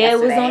down like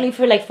yesterday. It was only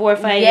for like 4 or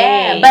 5 days.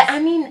 Yeah, but I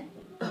mean,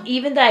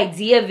 even the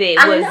idea of it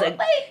was,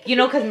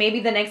 because maybe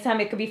the next time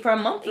it could be for a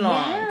month long.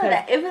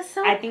 Yeah, it was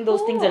so I think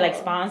those things are like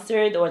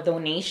sponsored or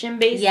donation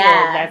based. Yeah.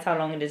 So that's how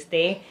long it'll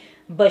stay.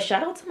 But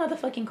shout out to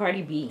motherfucking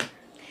Cardi B.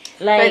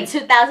 Like, for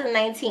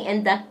 2019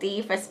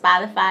 inductee for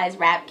Spotify's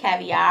Rap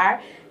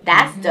Caviar.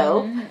 That's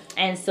dope.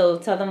 And so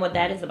tell them what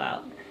that is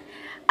about.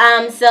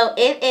 So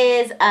it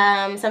is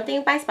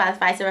something by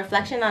Spotify. It's a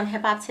reflection on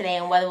hip hop today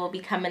and what it will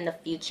become in the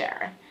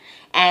future.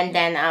 And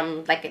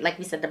then, like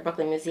we said, the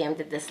Brooklyn Museum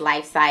did this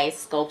life-size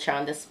sculpture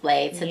on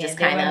display to just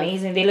kind of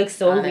amazing. They look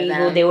so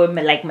regal. They were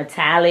like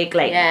metallic,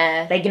 like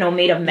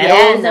made of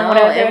metals and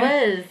whatever. It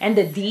was, and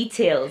the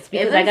details,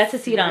 because I got to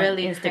see it on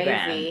really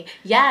Instagram. Crazy.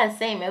 Yeah,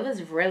 same. It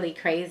was really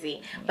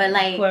crazy. But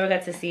like, whoever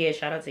got to see it,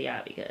 shout out to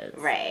y'all because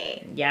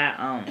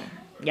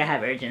y'all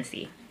have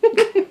urgency.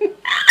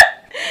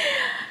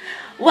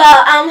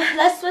 Well,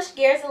 let's switch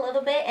gears a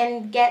little bit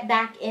and get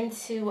back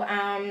into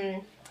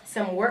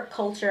some work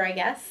culture, I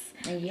guess.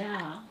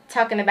 Yeah.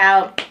 Talking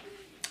about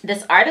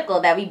this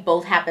article that we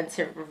both happen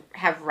to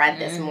have read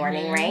this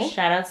morning, right?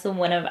 Shout out to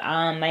one of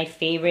my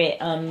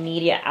favorite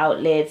media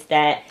outlets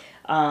that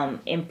not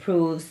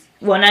improves,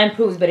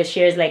 but it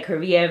shares like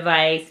career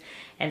advice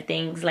and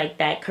things like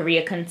that.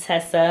 Career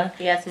Contessa.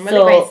 Yeah, some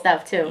really great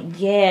stuff too.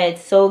 Yeah,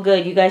 it's so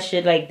good. You guys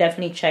should like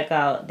definitely check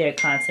out their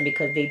content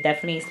because they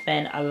definitely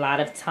spend a lot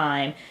of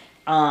time.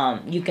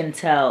 You can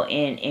tell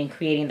in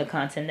creating the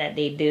content that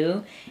they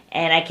do.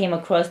 And I came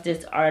across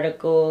this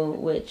article,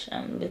 which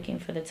I'm looking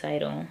for the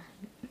title.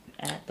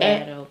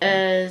 It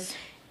is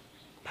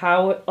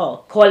Call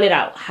It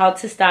Out. How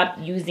to Stop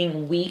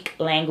Using Weak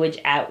Language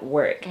at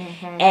Work.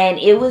 And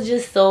it was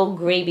just so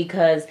great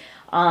because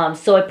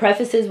so it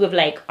prefaces with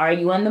like, are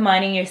you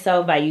undermining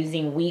yourself by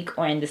using weak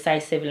or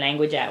indecisive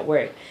language at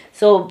work?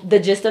 So the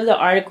gist of the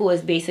article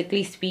is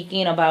basically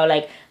speaking about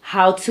like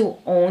how to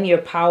own your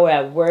power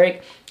at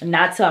work,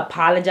 not to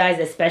apologize,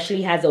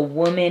 especially as a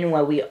woman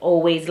where we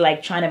always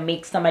like trying to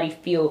make somebody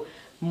feel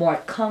more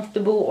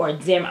comfortable or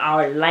dim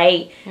our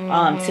light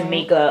to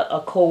make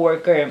a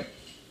coworker,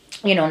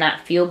 not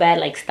feel bad.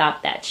 Like,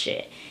 stop that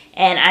shit.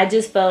 And I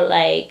just felt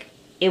like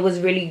it was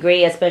really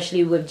great,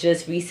 especially with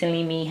just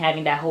recently me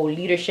having that whole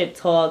leadership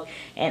talk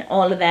and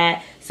all of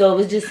that. So it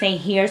was just saying,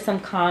 here's some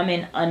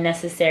common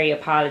unnecessary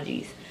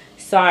apologies.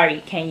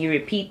 Sorry, can you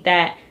repeat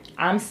that?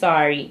 I'm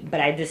sorry, but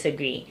I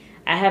disagree.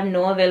 I have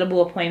no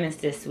available appointments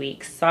this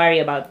week. Sorry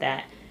about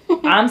that.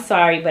 I'm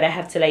sorry, but I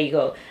have to let you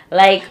go.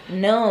 Like,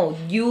 no,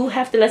 you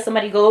have to let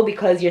somebody go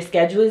because your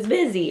schedule is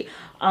busy.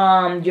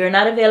 You're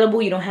not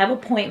available. You don't have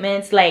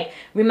appointments. Like,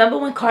 remember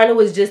when Carla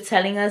was just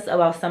telling us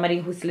about somebody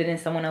who slid in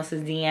someone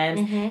else's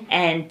DMs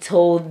and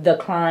told the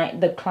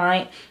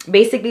client,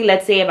 basically,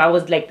 let's say if I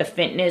was like the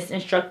fitness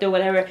instructor,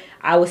 whatever,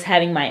 I was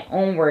having my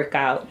own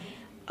workout.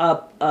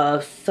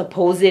 A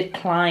supposed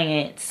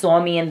client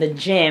saw me in the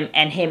gym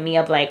and hit me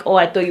up like, oh,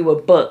 I thought you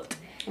were booked.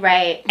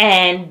 Right.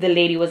 And the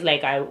lady was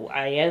like,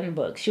 I am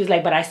booked. She was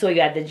like, but I saw you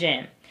at the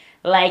gym.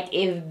 Like,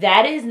 if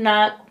that is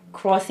not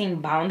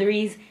crossing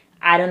boundaries,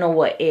 I don't know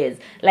what is.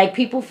 Like,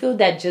 people feel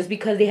that just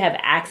because they have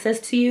access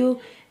to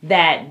you,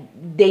 that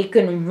they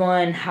can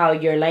run how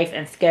your life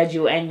and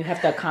schedule and you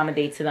have to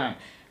accommodate to them.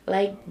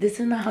 Like, this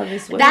is not how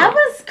this works. That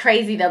was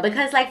crazy, though,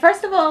 because, like,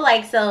 first of all,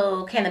 like,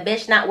 so can a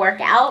bitch not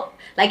work out?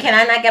 Like, can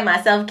I not get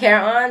my self-care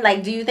on?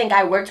 Like, do you think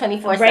I work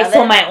 24/7? Right,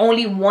 so my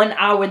only 1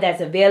 hour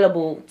that's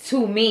available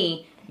to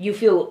me, you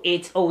feel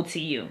it's owed to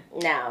you.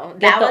 No,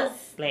 that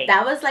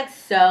was like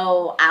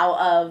so out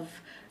of...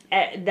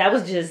 that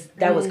was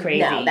crazy.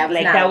 No, that was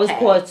like, not that was okay.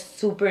 called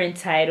super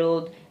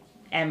entitled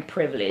and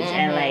privileged.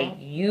 And, like,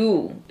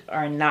 you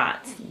are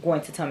not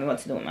going to tell me what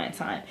to do with my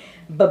time.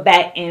 But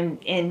back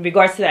in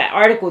regards to that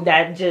article,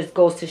 that just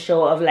goes to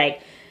show of,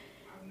 like,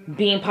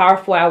 being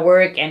powerful at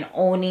work and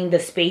owning the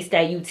space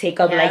that you take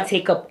up. Like,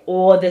 take up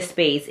all the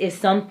space. If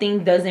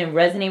something doesn't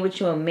resonate with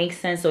you and make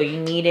sense or you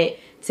need it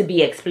to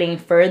be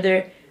explained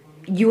further,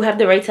 you have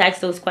the right to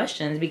ask those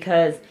questions,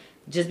 because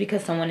just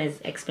because someone is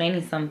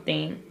explaining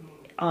something,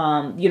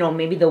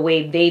 maybe the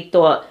way they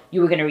thought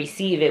you were going to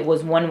receive it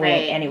was one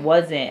way and it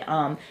wasn't.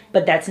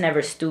 But that's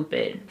never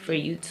stupid for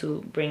you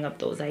to bring up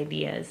those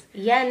ideas.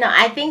 Yeah, no,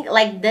 I think,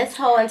 like, this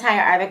whole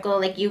entire article,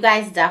 like, you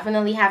guys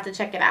definitely have to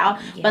check it out.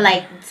 Yeah. But,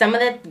 like, some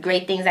of the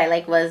great things I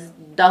like was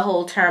the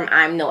whole term,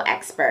 I'm no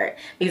expert.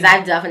 Because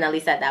I've definitely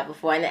said that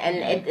before. And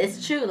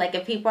it's true. Like,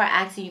 if people are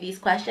asking you these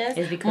questions,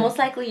 most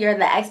likely you're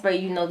the expert,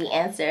 you know the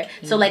answer.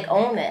 So, like,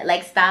 own it.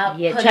 Like, stop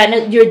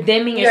you're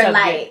dimming your yourself.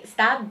 Light.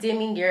 Stop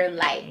dimming your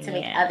light to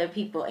make other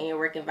people in your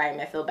work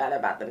environment feel better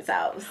about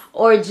themselves.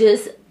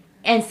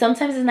 And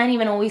sometimes it's not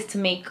even always to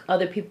make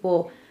other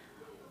people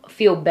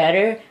feel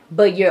better,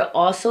 but you're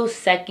also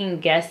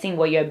second guessing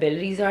what your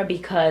abilities are,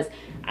 because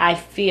I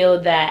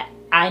feel that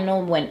I know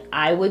when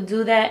I would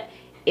do that,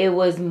 it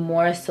was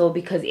more so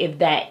because if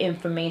that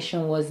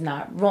information was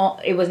not wrong,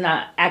 it was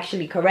not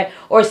actually correct,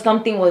 or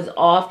something was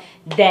off,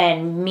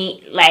 then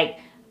me, like,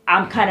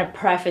 I'm kind of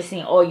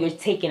prefacing, oh, you're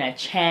taking a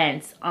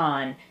chance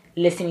on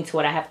listening to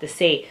what I have to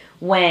say,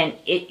 when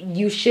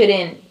you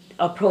shouldn't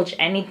approach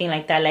anything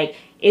like that. Like,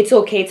 it's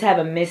okay to have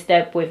a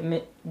misstep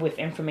with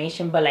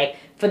information, but like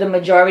for the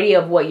majority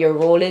of what your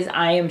role is,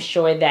 I am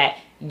sure that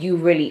you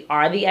really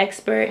are the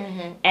expert,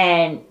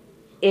 and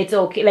it's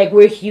okay. Like,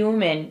 we're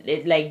human.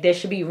 Like, there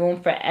should be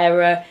room for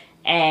error,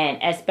 and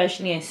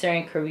especially in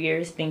certain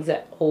careers, things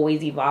are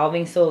always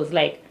evolving. So it's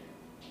like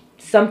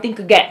something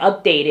could get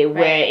updated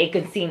where it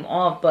could seem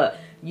off, but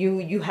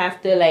you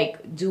have to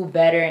like do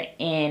better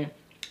in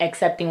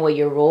accepting what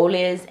your role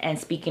is and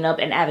speaking up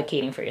and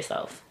advocating for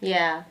yourself.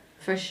 Yeah,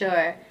 for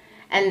sure.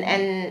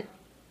 And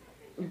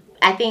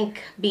I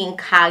think being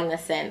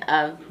cognizant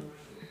of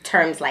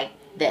terms like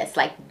this,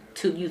 like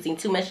using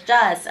too much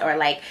just, or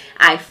like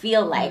I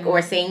feel like,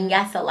 or saying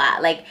yes a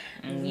lot, like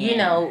you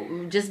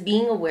know, just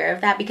being aware of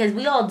that, because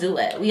we all do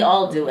it. We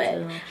all do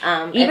it.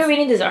 Even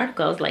reading this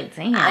article, I was like,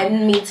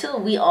 damn. Me too.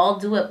 We all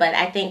do it, but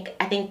I think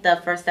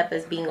the first step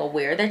is being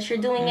aware that you're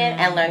doing it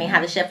and learning how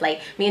to shift. Like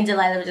me and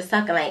Delilah were just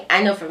talking. Like,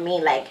 I know for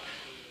me, like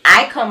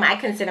I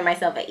consider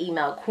myself an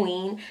email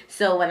queen.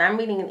 So when I'm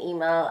reading an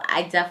email,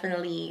 I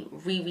definitely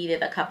reread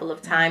it a couple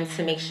of times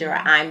to make sure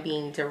I'm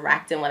being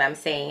direct in what I'm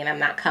saying and I'm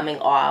not coming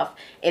off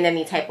in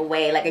any type of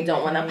way. Like, I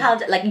don't want to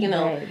apologize. Like, you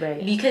know,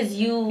 because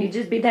you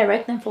just be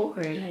direct and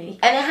forward. Like.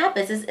 And it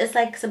happens. It's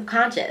like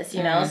subconscious,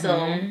 you know.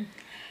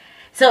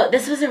 So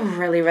this was a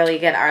really, really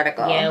good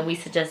article. Yeah, we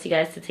suggest you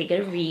guys to take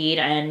it a read,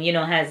 and you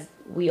know, as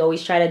we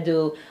always try to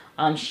do,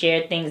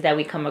 share things that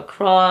we come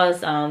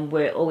across.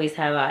 We always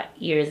have our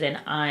ears and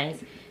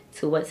eyes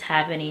to what's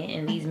happening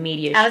in these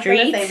media streets. I was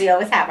going to say we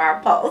always have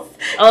our pulse.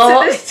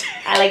 Oh,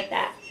 I like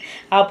that.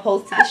 Our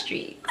pulse to the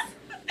streets.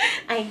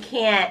 I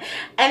can't.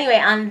 Anyway,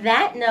 on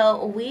that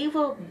note, we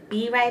will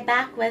be right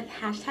back with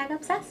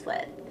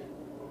 #ObsessedWith.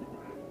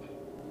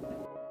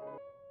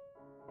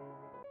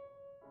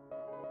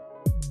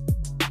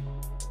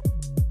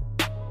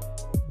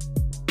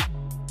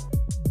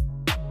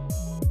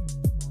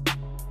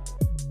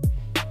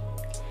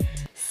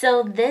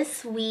 So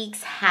this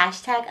week's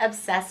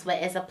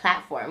 #ObsessedWith is a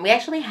platform. We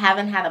actually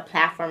haven't had a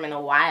platform in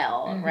a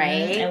while,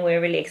 right? And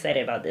we're really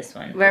excited about this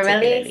one. We're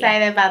really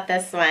excited about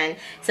this one.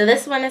 So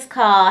this one is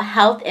called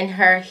Health in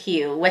Her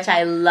Hue, which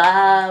I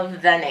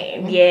love the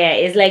name. Yeah,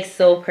 it's like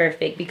so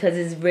perfect because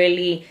it's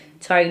really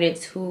targeted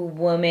to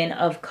women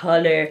of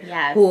color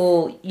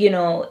who, you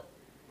know,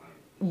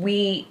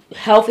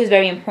 health is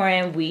very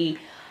important. We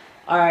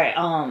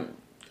are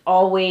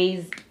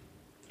always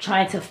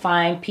trying to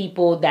find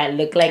people that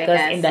look like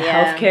us in the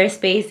healthcare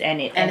space, and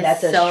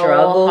that's a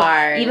struggle.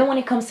 Hard. Even when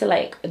it comes to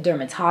like a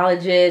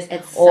dermatologist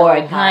or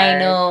a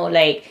gyno,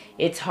 like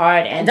it's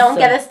hard. And don't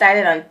get us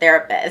started on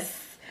therapists,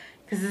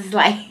 because it's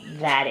like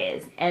that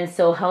is. And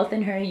so Health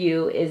in Her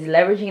Hue is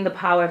leveraging the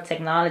power of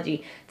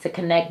technology to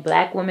connect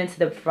Black women to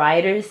the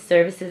providers,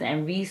 services,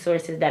 and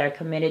resources that are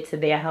committed to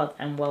their health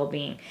and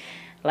well-being.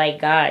 Like,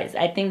 guys,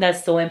 I think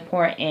that's so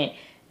important.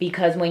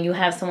 Because when you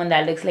have someone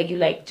that looks like you,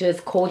 like,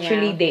 just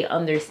culturally, they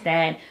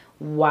understand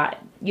why,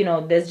 you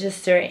know, there's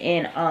just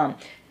certain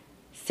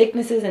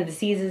sicknesses and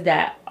diseases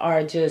that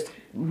are just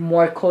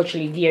more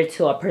culturally geared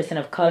to a person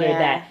of color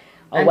that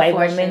a white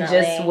woman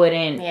just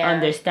wouldn't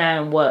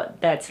understand what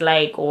that's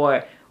like,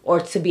 or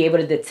to be able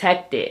to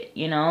detect it,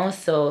 you know?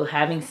 So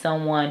having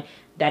someone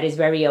that is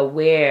very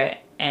aware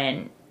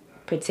and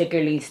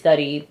particularly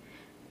studied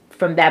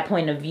from that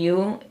point of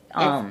view,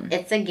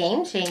 it's a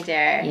game changer.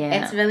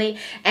 Yeah. It's really,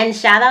 and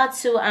shout out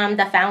to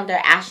the founder,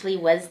 Ashley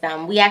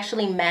Wisdom. We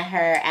actually met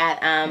her at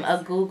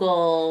a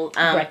Google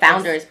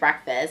founders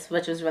breakfast,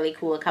 which was really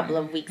cool a couple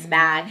of weeks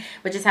back,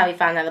 which is how we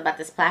found out about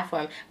this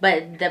platform.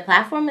 But the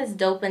platform is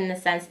dope in the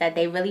sense that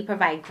they really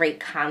provide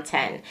great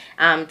content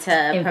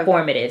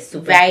informative,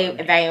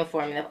 very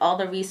informative. All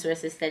the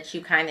resources that you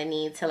kind of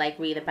need to like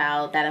read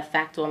about that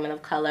affect women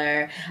of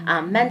color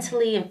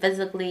mentally and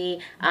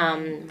physically,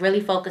 really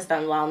focused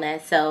on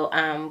wellness. So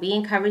we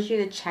encourage you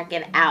to check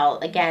it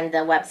out. Again, the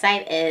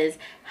website is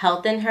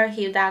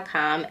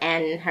healthinherhue.com,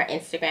 and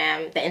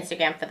the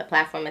Instagram for the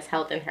platform is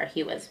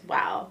healthinherhue as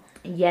well.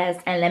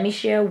 Yes, and let me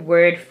share a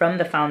word from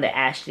the founder,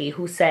 Ashley,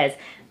 who says,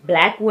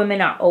 Black women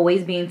are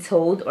always being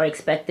told or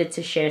expected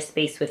to share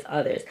space with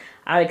others.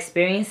 Our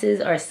experiences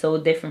are so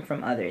different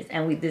from others,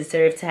 and we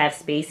deserve to have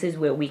spaces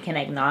where we can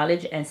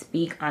acknowledge and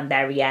speak on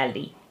that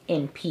reality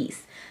in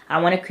peace.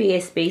 I want to create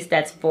a space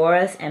that's for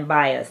us and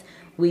by us.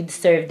 We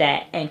deserve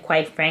that, and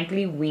quite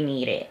frankly, we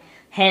need it.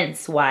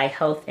 Hence why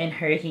Health in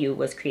Her Hue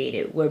was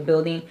created. We're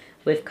building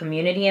with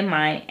community in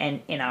mind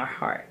and in our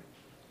heart.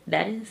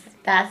 That's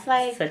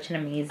like such an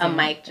amazing... a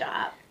mic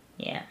drop.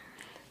 Yeah.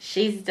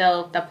 She's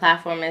dope. The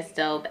platform is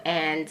dope.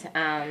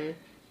 And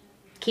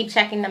keep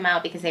checking them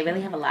out because they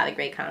really have a lot of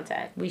great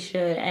content. We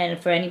should. And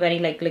for anybody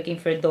like looking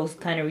for those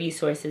kind of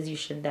resources, you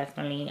should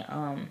definitely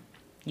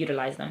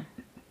utilize them.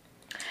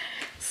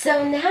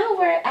 So now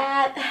we're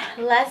at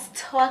Let's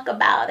Talk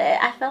About It.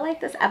 I felt like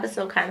this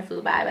episode kind of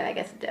flew by, but I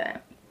guess it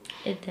didn't.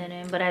 It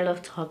didn't, but I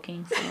love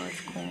talking, so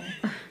it's cool.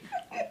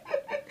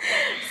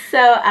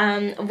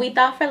 So we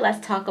thought for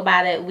Let's Talk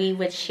About It, we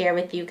would share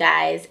with you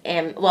guys.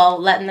 And well,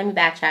 let me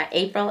backtrack.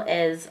 April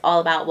is all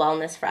about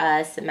wellness for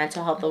us,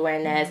 mental health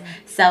awareness,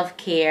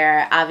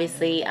 self-care.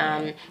 Obviously,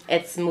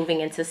 it's moving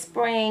into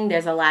spring.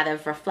 There's a lot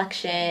of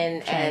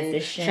reflection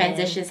and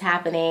transitions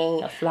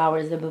happening. The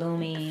flowers are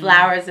blooming. The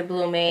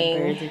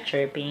birds are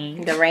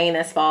chirping. The rain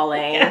is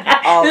falling.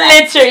 All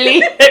that.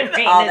 Literally, the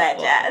rain all is that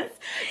falling. jazz.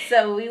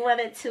 So we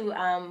wanted to,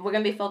 we're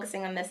going to be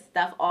focusing on this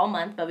stuff all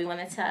month, but we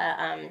wanted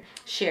to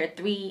share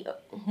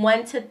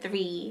 1 to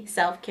 3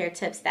 self-care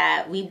tips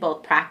that we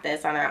both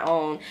practice on our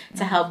own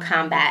to help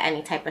combat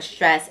any type of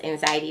stress,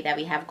 anxiety that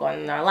we have going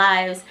on in our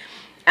lives.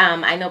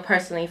 I know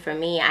personally for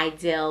me, I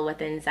deal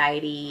with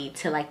anxiety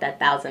to like the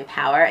 1,000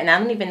 power, and I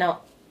don't even know,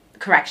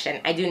 correction,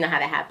 I do know how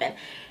that happened.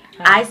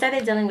 I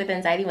started dealing with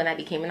anxiety when I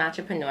became an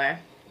entrepreneur.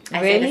 I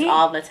say this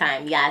all the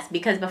time, yes,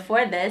 because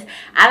before this,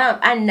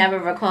 I never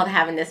recalled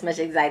having this much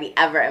anxiety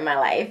ever in my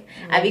life.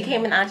 I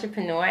became an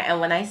entrepreneur, and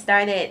when I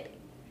started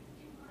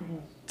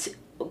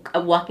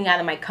walking out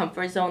of my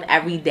comfort zone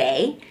every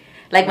day,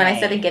 like when I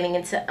started getting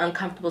into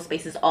uncomfortable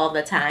spaces all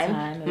the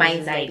time, my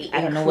anxiety increased.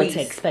 I don't know what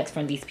to expect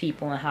from these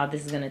people and how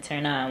this is going to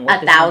turn out.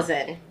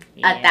 1,000.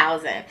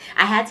 1,000.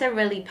 I had to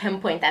really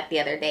pinpoint that the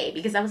other day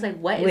because I was like,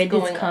 what is going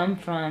on? Where did this come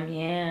from?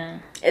 Yeah.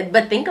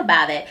 But think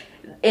about it.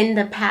 In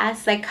the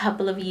past, like,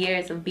 couple of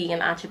years of being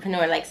an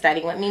entrepreneur, like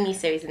starting with Mimi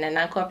series and then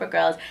Non-Corporate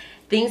Girls,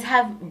 things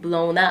have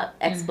blown up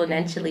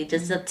exponentially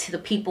just to the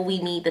people we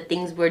meet, the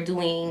things we're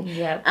doing,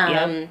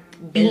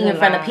 being in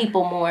front of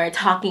people more,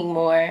 talking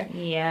more.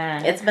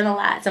 Yeah. It's been a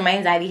lot. So my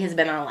anxiety has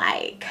been on,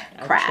 like,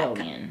 crack.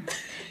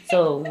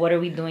 So what are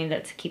we doing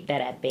to keep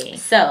that at bay?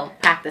 So,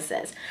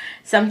 practices.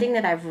 Something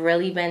that I've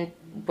really been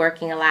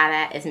working a lot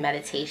at is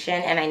meditation.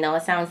 And I know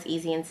it sounds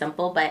easy and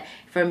simple, but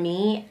for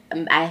me,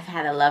 I've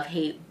had a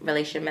love-hate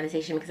relationship with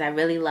meditation because I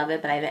really love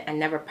it, but I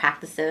never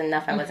practiced it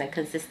enough. I wasn't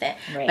consistent.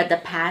 Right. But the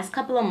past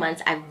couple of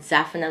months, I've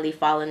definitely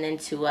fallen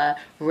into a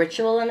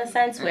ritual in a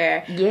sense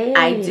where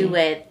I do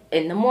it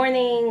in the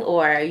morning,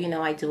 or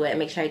I do it,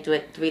 make sure I do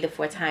it 3 to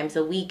 4 times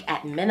a week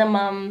at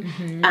minimum,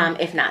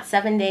 if not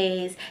 7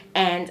 days,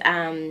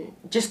 and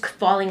just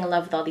falling in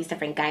love with all these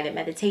different guided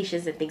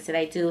meditations and things that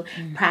I do.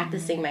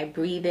 Practicing my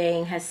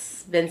breathing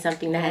has been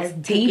something that has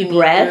taken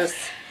me through.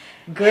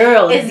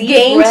 Girl, it's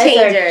game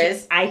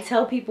changers. I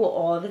tell people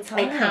all the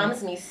time. It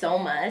calms me so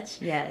much.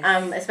 Yes.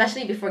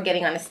 Especially before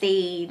getting on a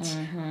stage,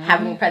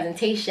 having a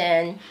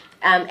presentation.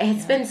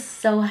 It's been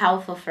so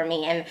helpful for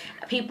me, and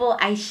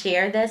I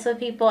share this with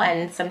people,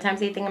 and sometimes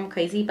they think I'm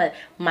crazy, but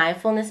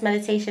mindfulness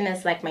meditation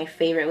is like my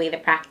favorite way to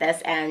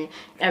practice, and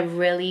I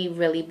really,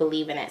 really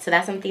believe in it. So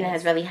that's something that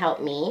has really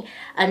helped me.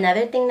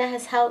 Another thing that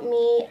has helped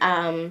me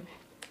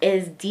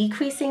is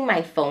decreasing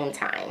my phone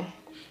time.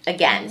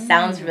 Again,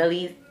 sounds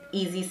really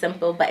easy,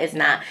 simple, but it's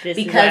not. This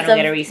is why I don't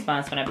get a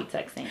response when I be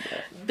texting.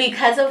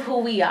 Because of who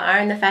we are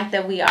and the fact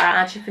that we are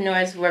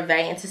entrepreneurs, we're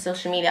very into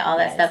social media, all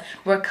that stuff.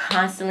 We're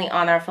constantly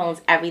on our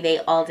phones every day,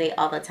 all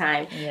the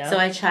time. Yep. So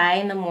I try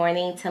in the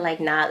morning to like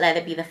not let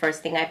it be the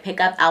first thing I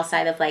pick up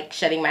outside of like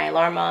shutting my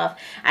alarm off.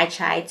 I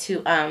try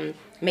to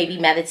maybe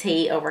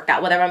meditate or work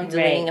out, whatever I'm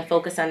doing, and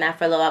focus on that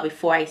for a little while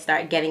before I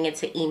start getting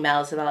into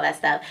emails and all that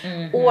stuff.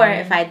 Or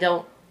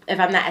if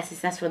I'm not as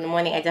successful in the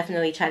morning, I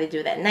definitely try to do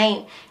it at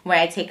night, where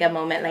I take a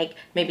moment, like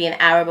maybe an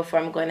hour before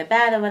I'm going to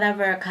bed or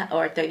whatever,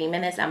 or 30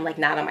 minutes, I'm like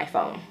not on my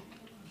phone,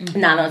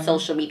 not on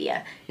social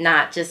media,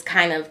 not just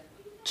kind of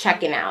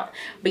checking out,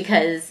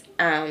 because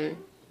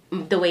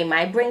the way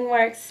my brain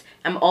works,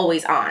 I'm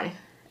always on.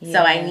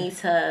 So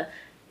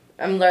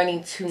I'm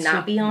learning to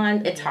not be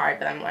on. It's hard,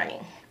 but I'm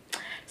learning.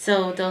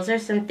 So those are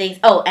some things.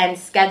 Oh, and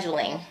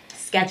scheduling,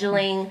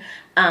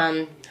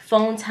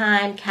 phone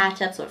time,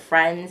 catch-ups with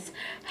friends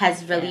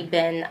has really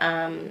been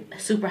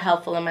super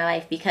helpful in my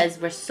life, because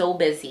we're so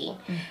busy.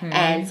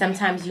 And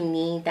sometimes you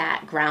need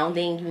that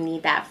grounding, you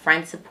need that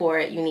friend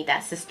support, you need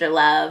that sister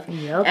love.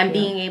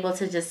 Being able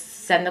to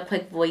just send a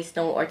quick voice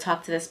note or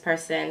talk to this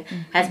person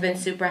has been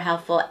super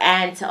helpful,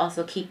 and to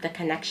also keep the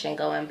connection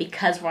going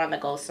because we're on the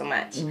go so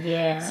much.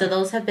 So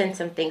those have been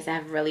some things that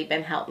have really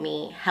been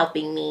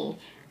helping me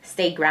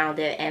stay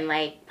grounded and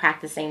like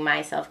practicing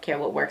my self-care,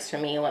 what works for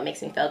me and what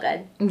makes me feel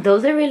good.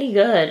 Those are really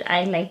good.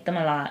 I like them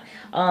a lot.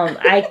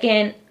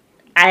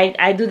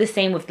 I do the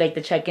same with like the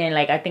check-in.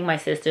 Like I think my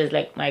sister is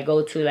like my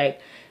go-to, like,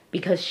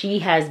 because she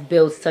has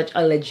built such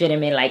a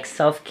legitimate like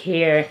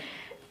self-care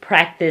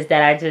practice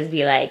that I just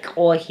be like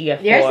all here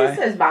for. Your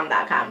sister's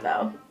bomb.com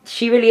though.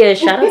 She really is.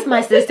 Shout out to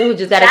my sister who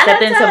just got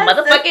accepted into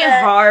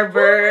motherfucking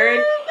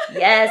Harvard.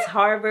 Yes,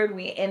 Harvard.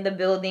 We in the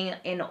building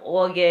in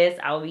August.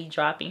 I'll be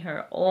dropping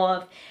her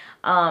off.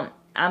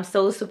 I'm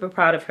so super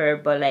proud of her,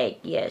 but like,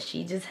 yeah,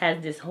 she just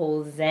has this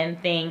whole Zen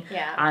thing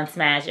on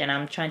Smash, and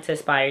I'm trying to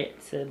aspire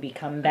to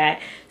become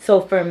that.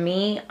 So for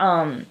me,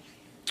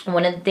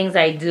 one of the things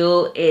I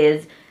do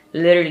is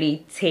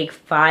literally take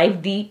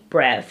 5 deep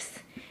breaths.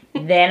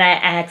 Then I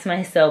ask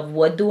myself,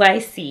 what do I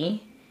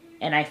see?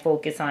 And I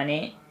focus on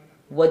it.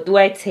 What do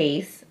I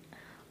taste?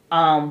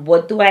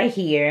 What do I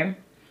hear?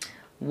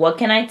 What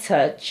can I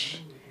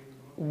touch?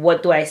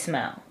 What do I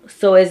smell?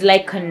 So it's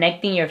like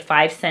connecting your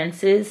 5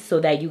 senses so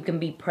that you can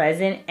be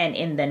present and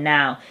in the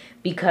now.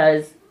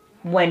 Because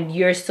when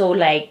you're so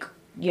like,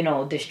 you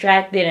know,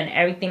 distracted and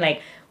everything,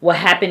 like what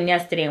happened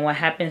yesterday and what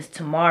happens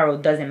tomorrow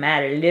doesn't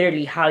matter.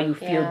 Literally how you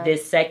feel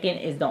this second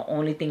is the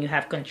only thing you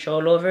have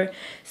control over.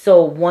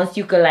 So once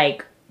you could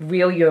like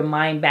reel your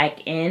mind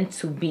back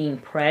into being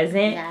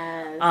present,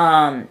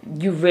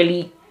 you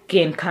really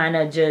can kind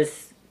of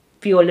just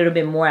feel a little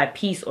bit more at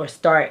peace or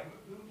start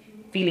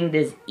feeling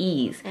this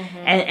ease.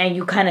 And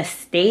you kind of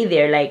stay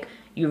there, like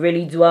you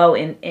really dwell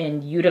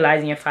in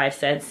utilizing your 5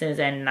 senses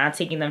and not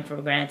taking them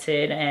for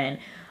granted, and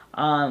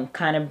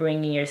kind of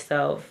bringing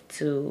yourself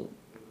to,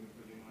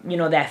 you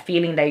know, that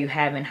feeling that you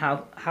have, and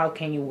how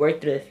can you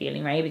work through the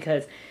feeling, right?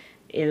 Because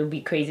it would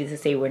be crazy to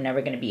say we're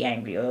never going to be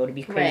angry, or it would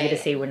be crazy to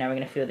say we're never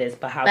going to feel this,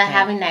 but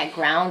having that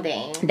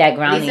grounding at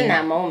least in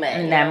that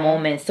moment,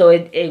 moment. So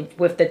it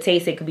with the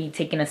taste, it could be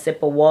taking a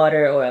sip of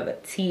water or of a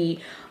tea,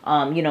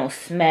 you know,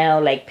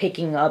 smell, like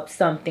picking up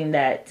something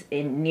that's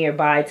in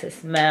nearby to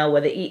smell,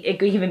 whether it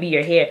could even be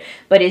your hair,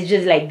 but it's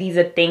just like these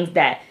are things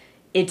that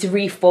it's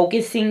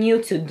refocusing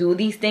you to do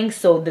these things.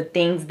 So the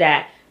things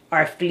that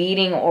are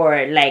fleeting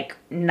or like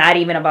not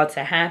even about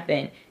to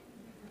happen,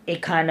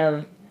 it kind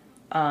of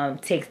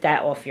takes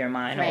that off your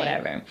mind or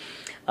whatever.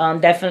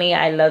 Definitely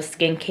I love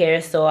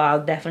skincare, so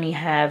I'll definitely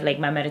have like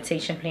my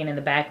meditation playing in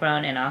the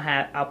background, and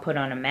I'll put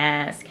on a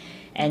mask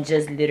and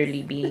just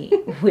literally be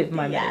with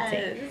my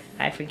meditation.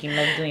 I freaking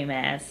love doing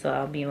masks, so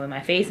I'll be with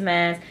my face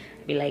mask,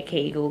 be like,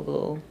 hey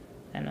Google,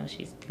 I know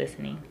she's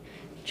listening,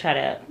 try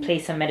to play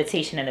some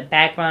meditation in the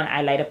background.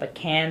 I light up a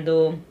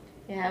candle,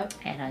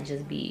 and I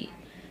just be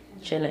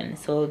chilling.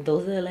 So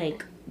those are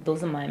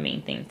my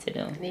main things to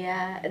do.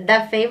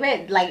 The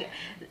favorite, like,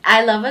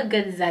 I love a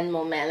good Zen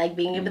moment, like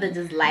being able to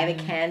just light a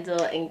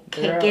candle and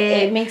kick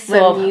it makes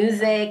with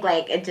music,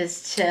 like it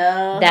just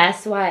chill.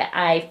 That's why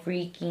I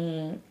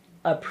freaking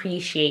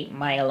appreciate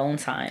my alone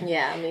time.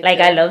 Me like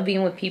too. I love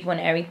being with people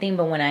and everything,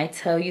 but when I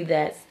tell you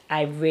that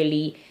I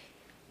really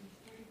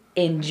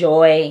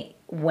enjoy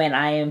when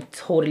I am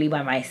totally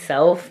by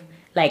myself,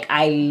 like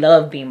I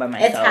love being by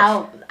myself. It's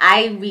how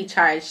I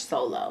recharge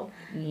solo.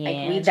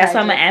 Like, that's why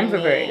I'm an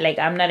ambivert. Like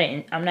I'm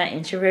not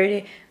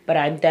introverted, but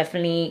I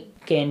definitely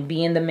can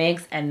be in the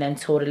mix and then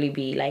totally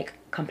be like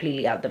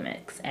completely out the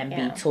mix and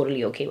be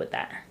totally okay with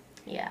that.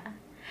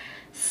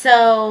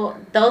 So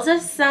those are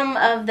some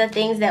of the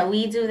things that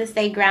we do to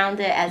stay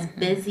grounded as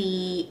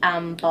busy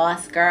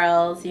boss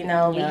girls. You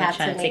know, we have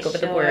to make sure.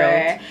 The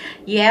world.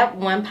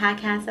 One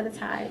podcast at a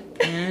time.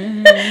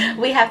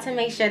 We have to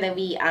make sure that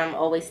we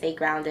always stay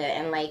grounded,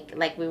 and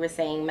like we were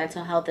saying,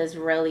 mental health is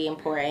really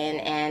important,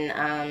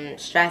 and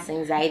stress,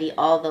 anxiety,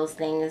 all those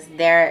things.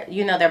 They're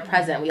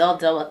present. We all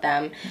deal with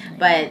them,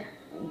 but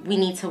we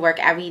need to work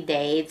every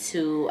day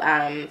to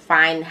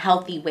find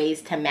healthy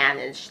ways to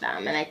manage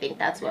them, and I think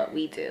that's what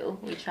we do.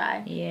 We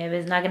try. If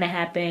it's not gonna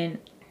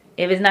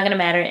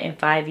matter in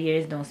 5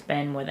 years, don't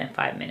spend more than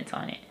 5 minutes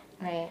on it.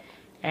 Right.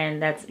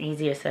 And that's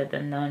easier said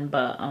than done,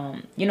 but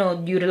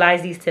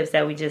utilize these tips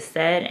that we just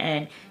said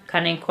and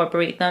kind of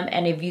incorporate them.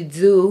 And if you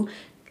do,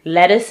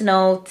 let us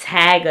know,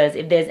 tag us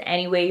if there's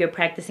any way you're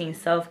practicing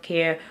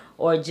self-care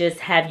or just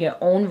have your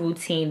own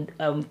routine,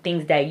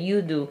 things that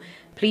you do.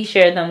 Please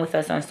share them with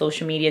us on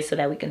social media so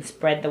that we can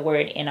spread the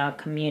word in our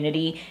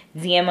community.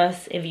 DM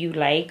us if you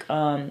like,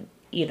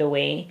 either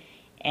way.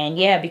 And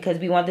because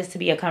we want this to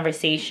be a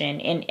conversation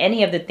in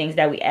any of the things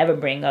that we ever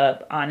bring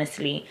up,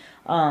 honestly.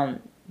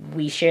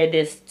 We share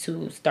this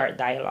to start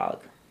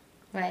dialogue.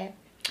 Right.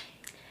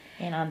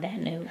 And on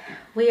that note,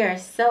 we are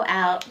so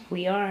out.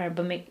 We are,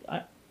 but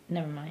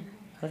never mind.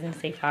 I was going to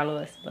say follow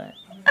us, but...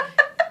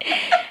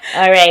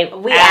 All right.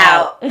 We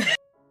out.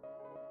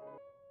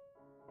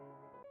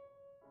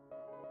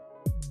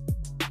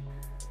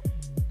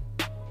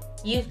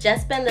 You've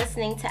just been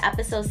listening to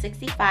episode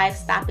 65,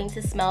 Stopping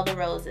to Smell the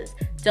Roses.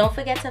 Don't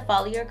forget to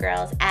follow your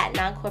girls at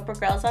Non-Corporate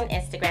Girls on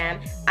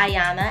Instagram,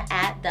 Ayana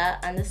at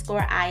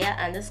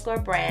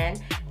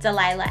 _Aya_brand,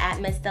 Delilah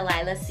at Miss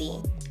Delilah C.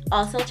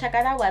 Also, check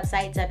out our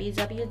website,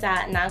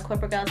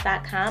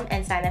 www.noncorporategirls.com,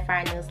 and sign up for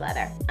our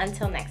newsletter.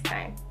 Until next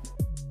time.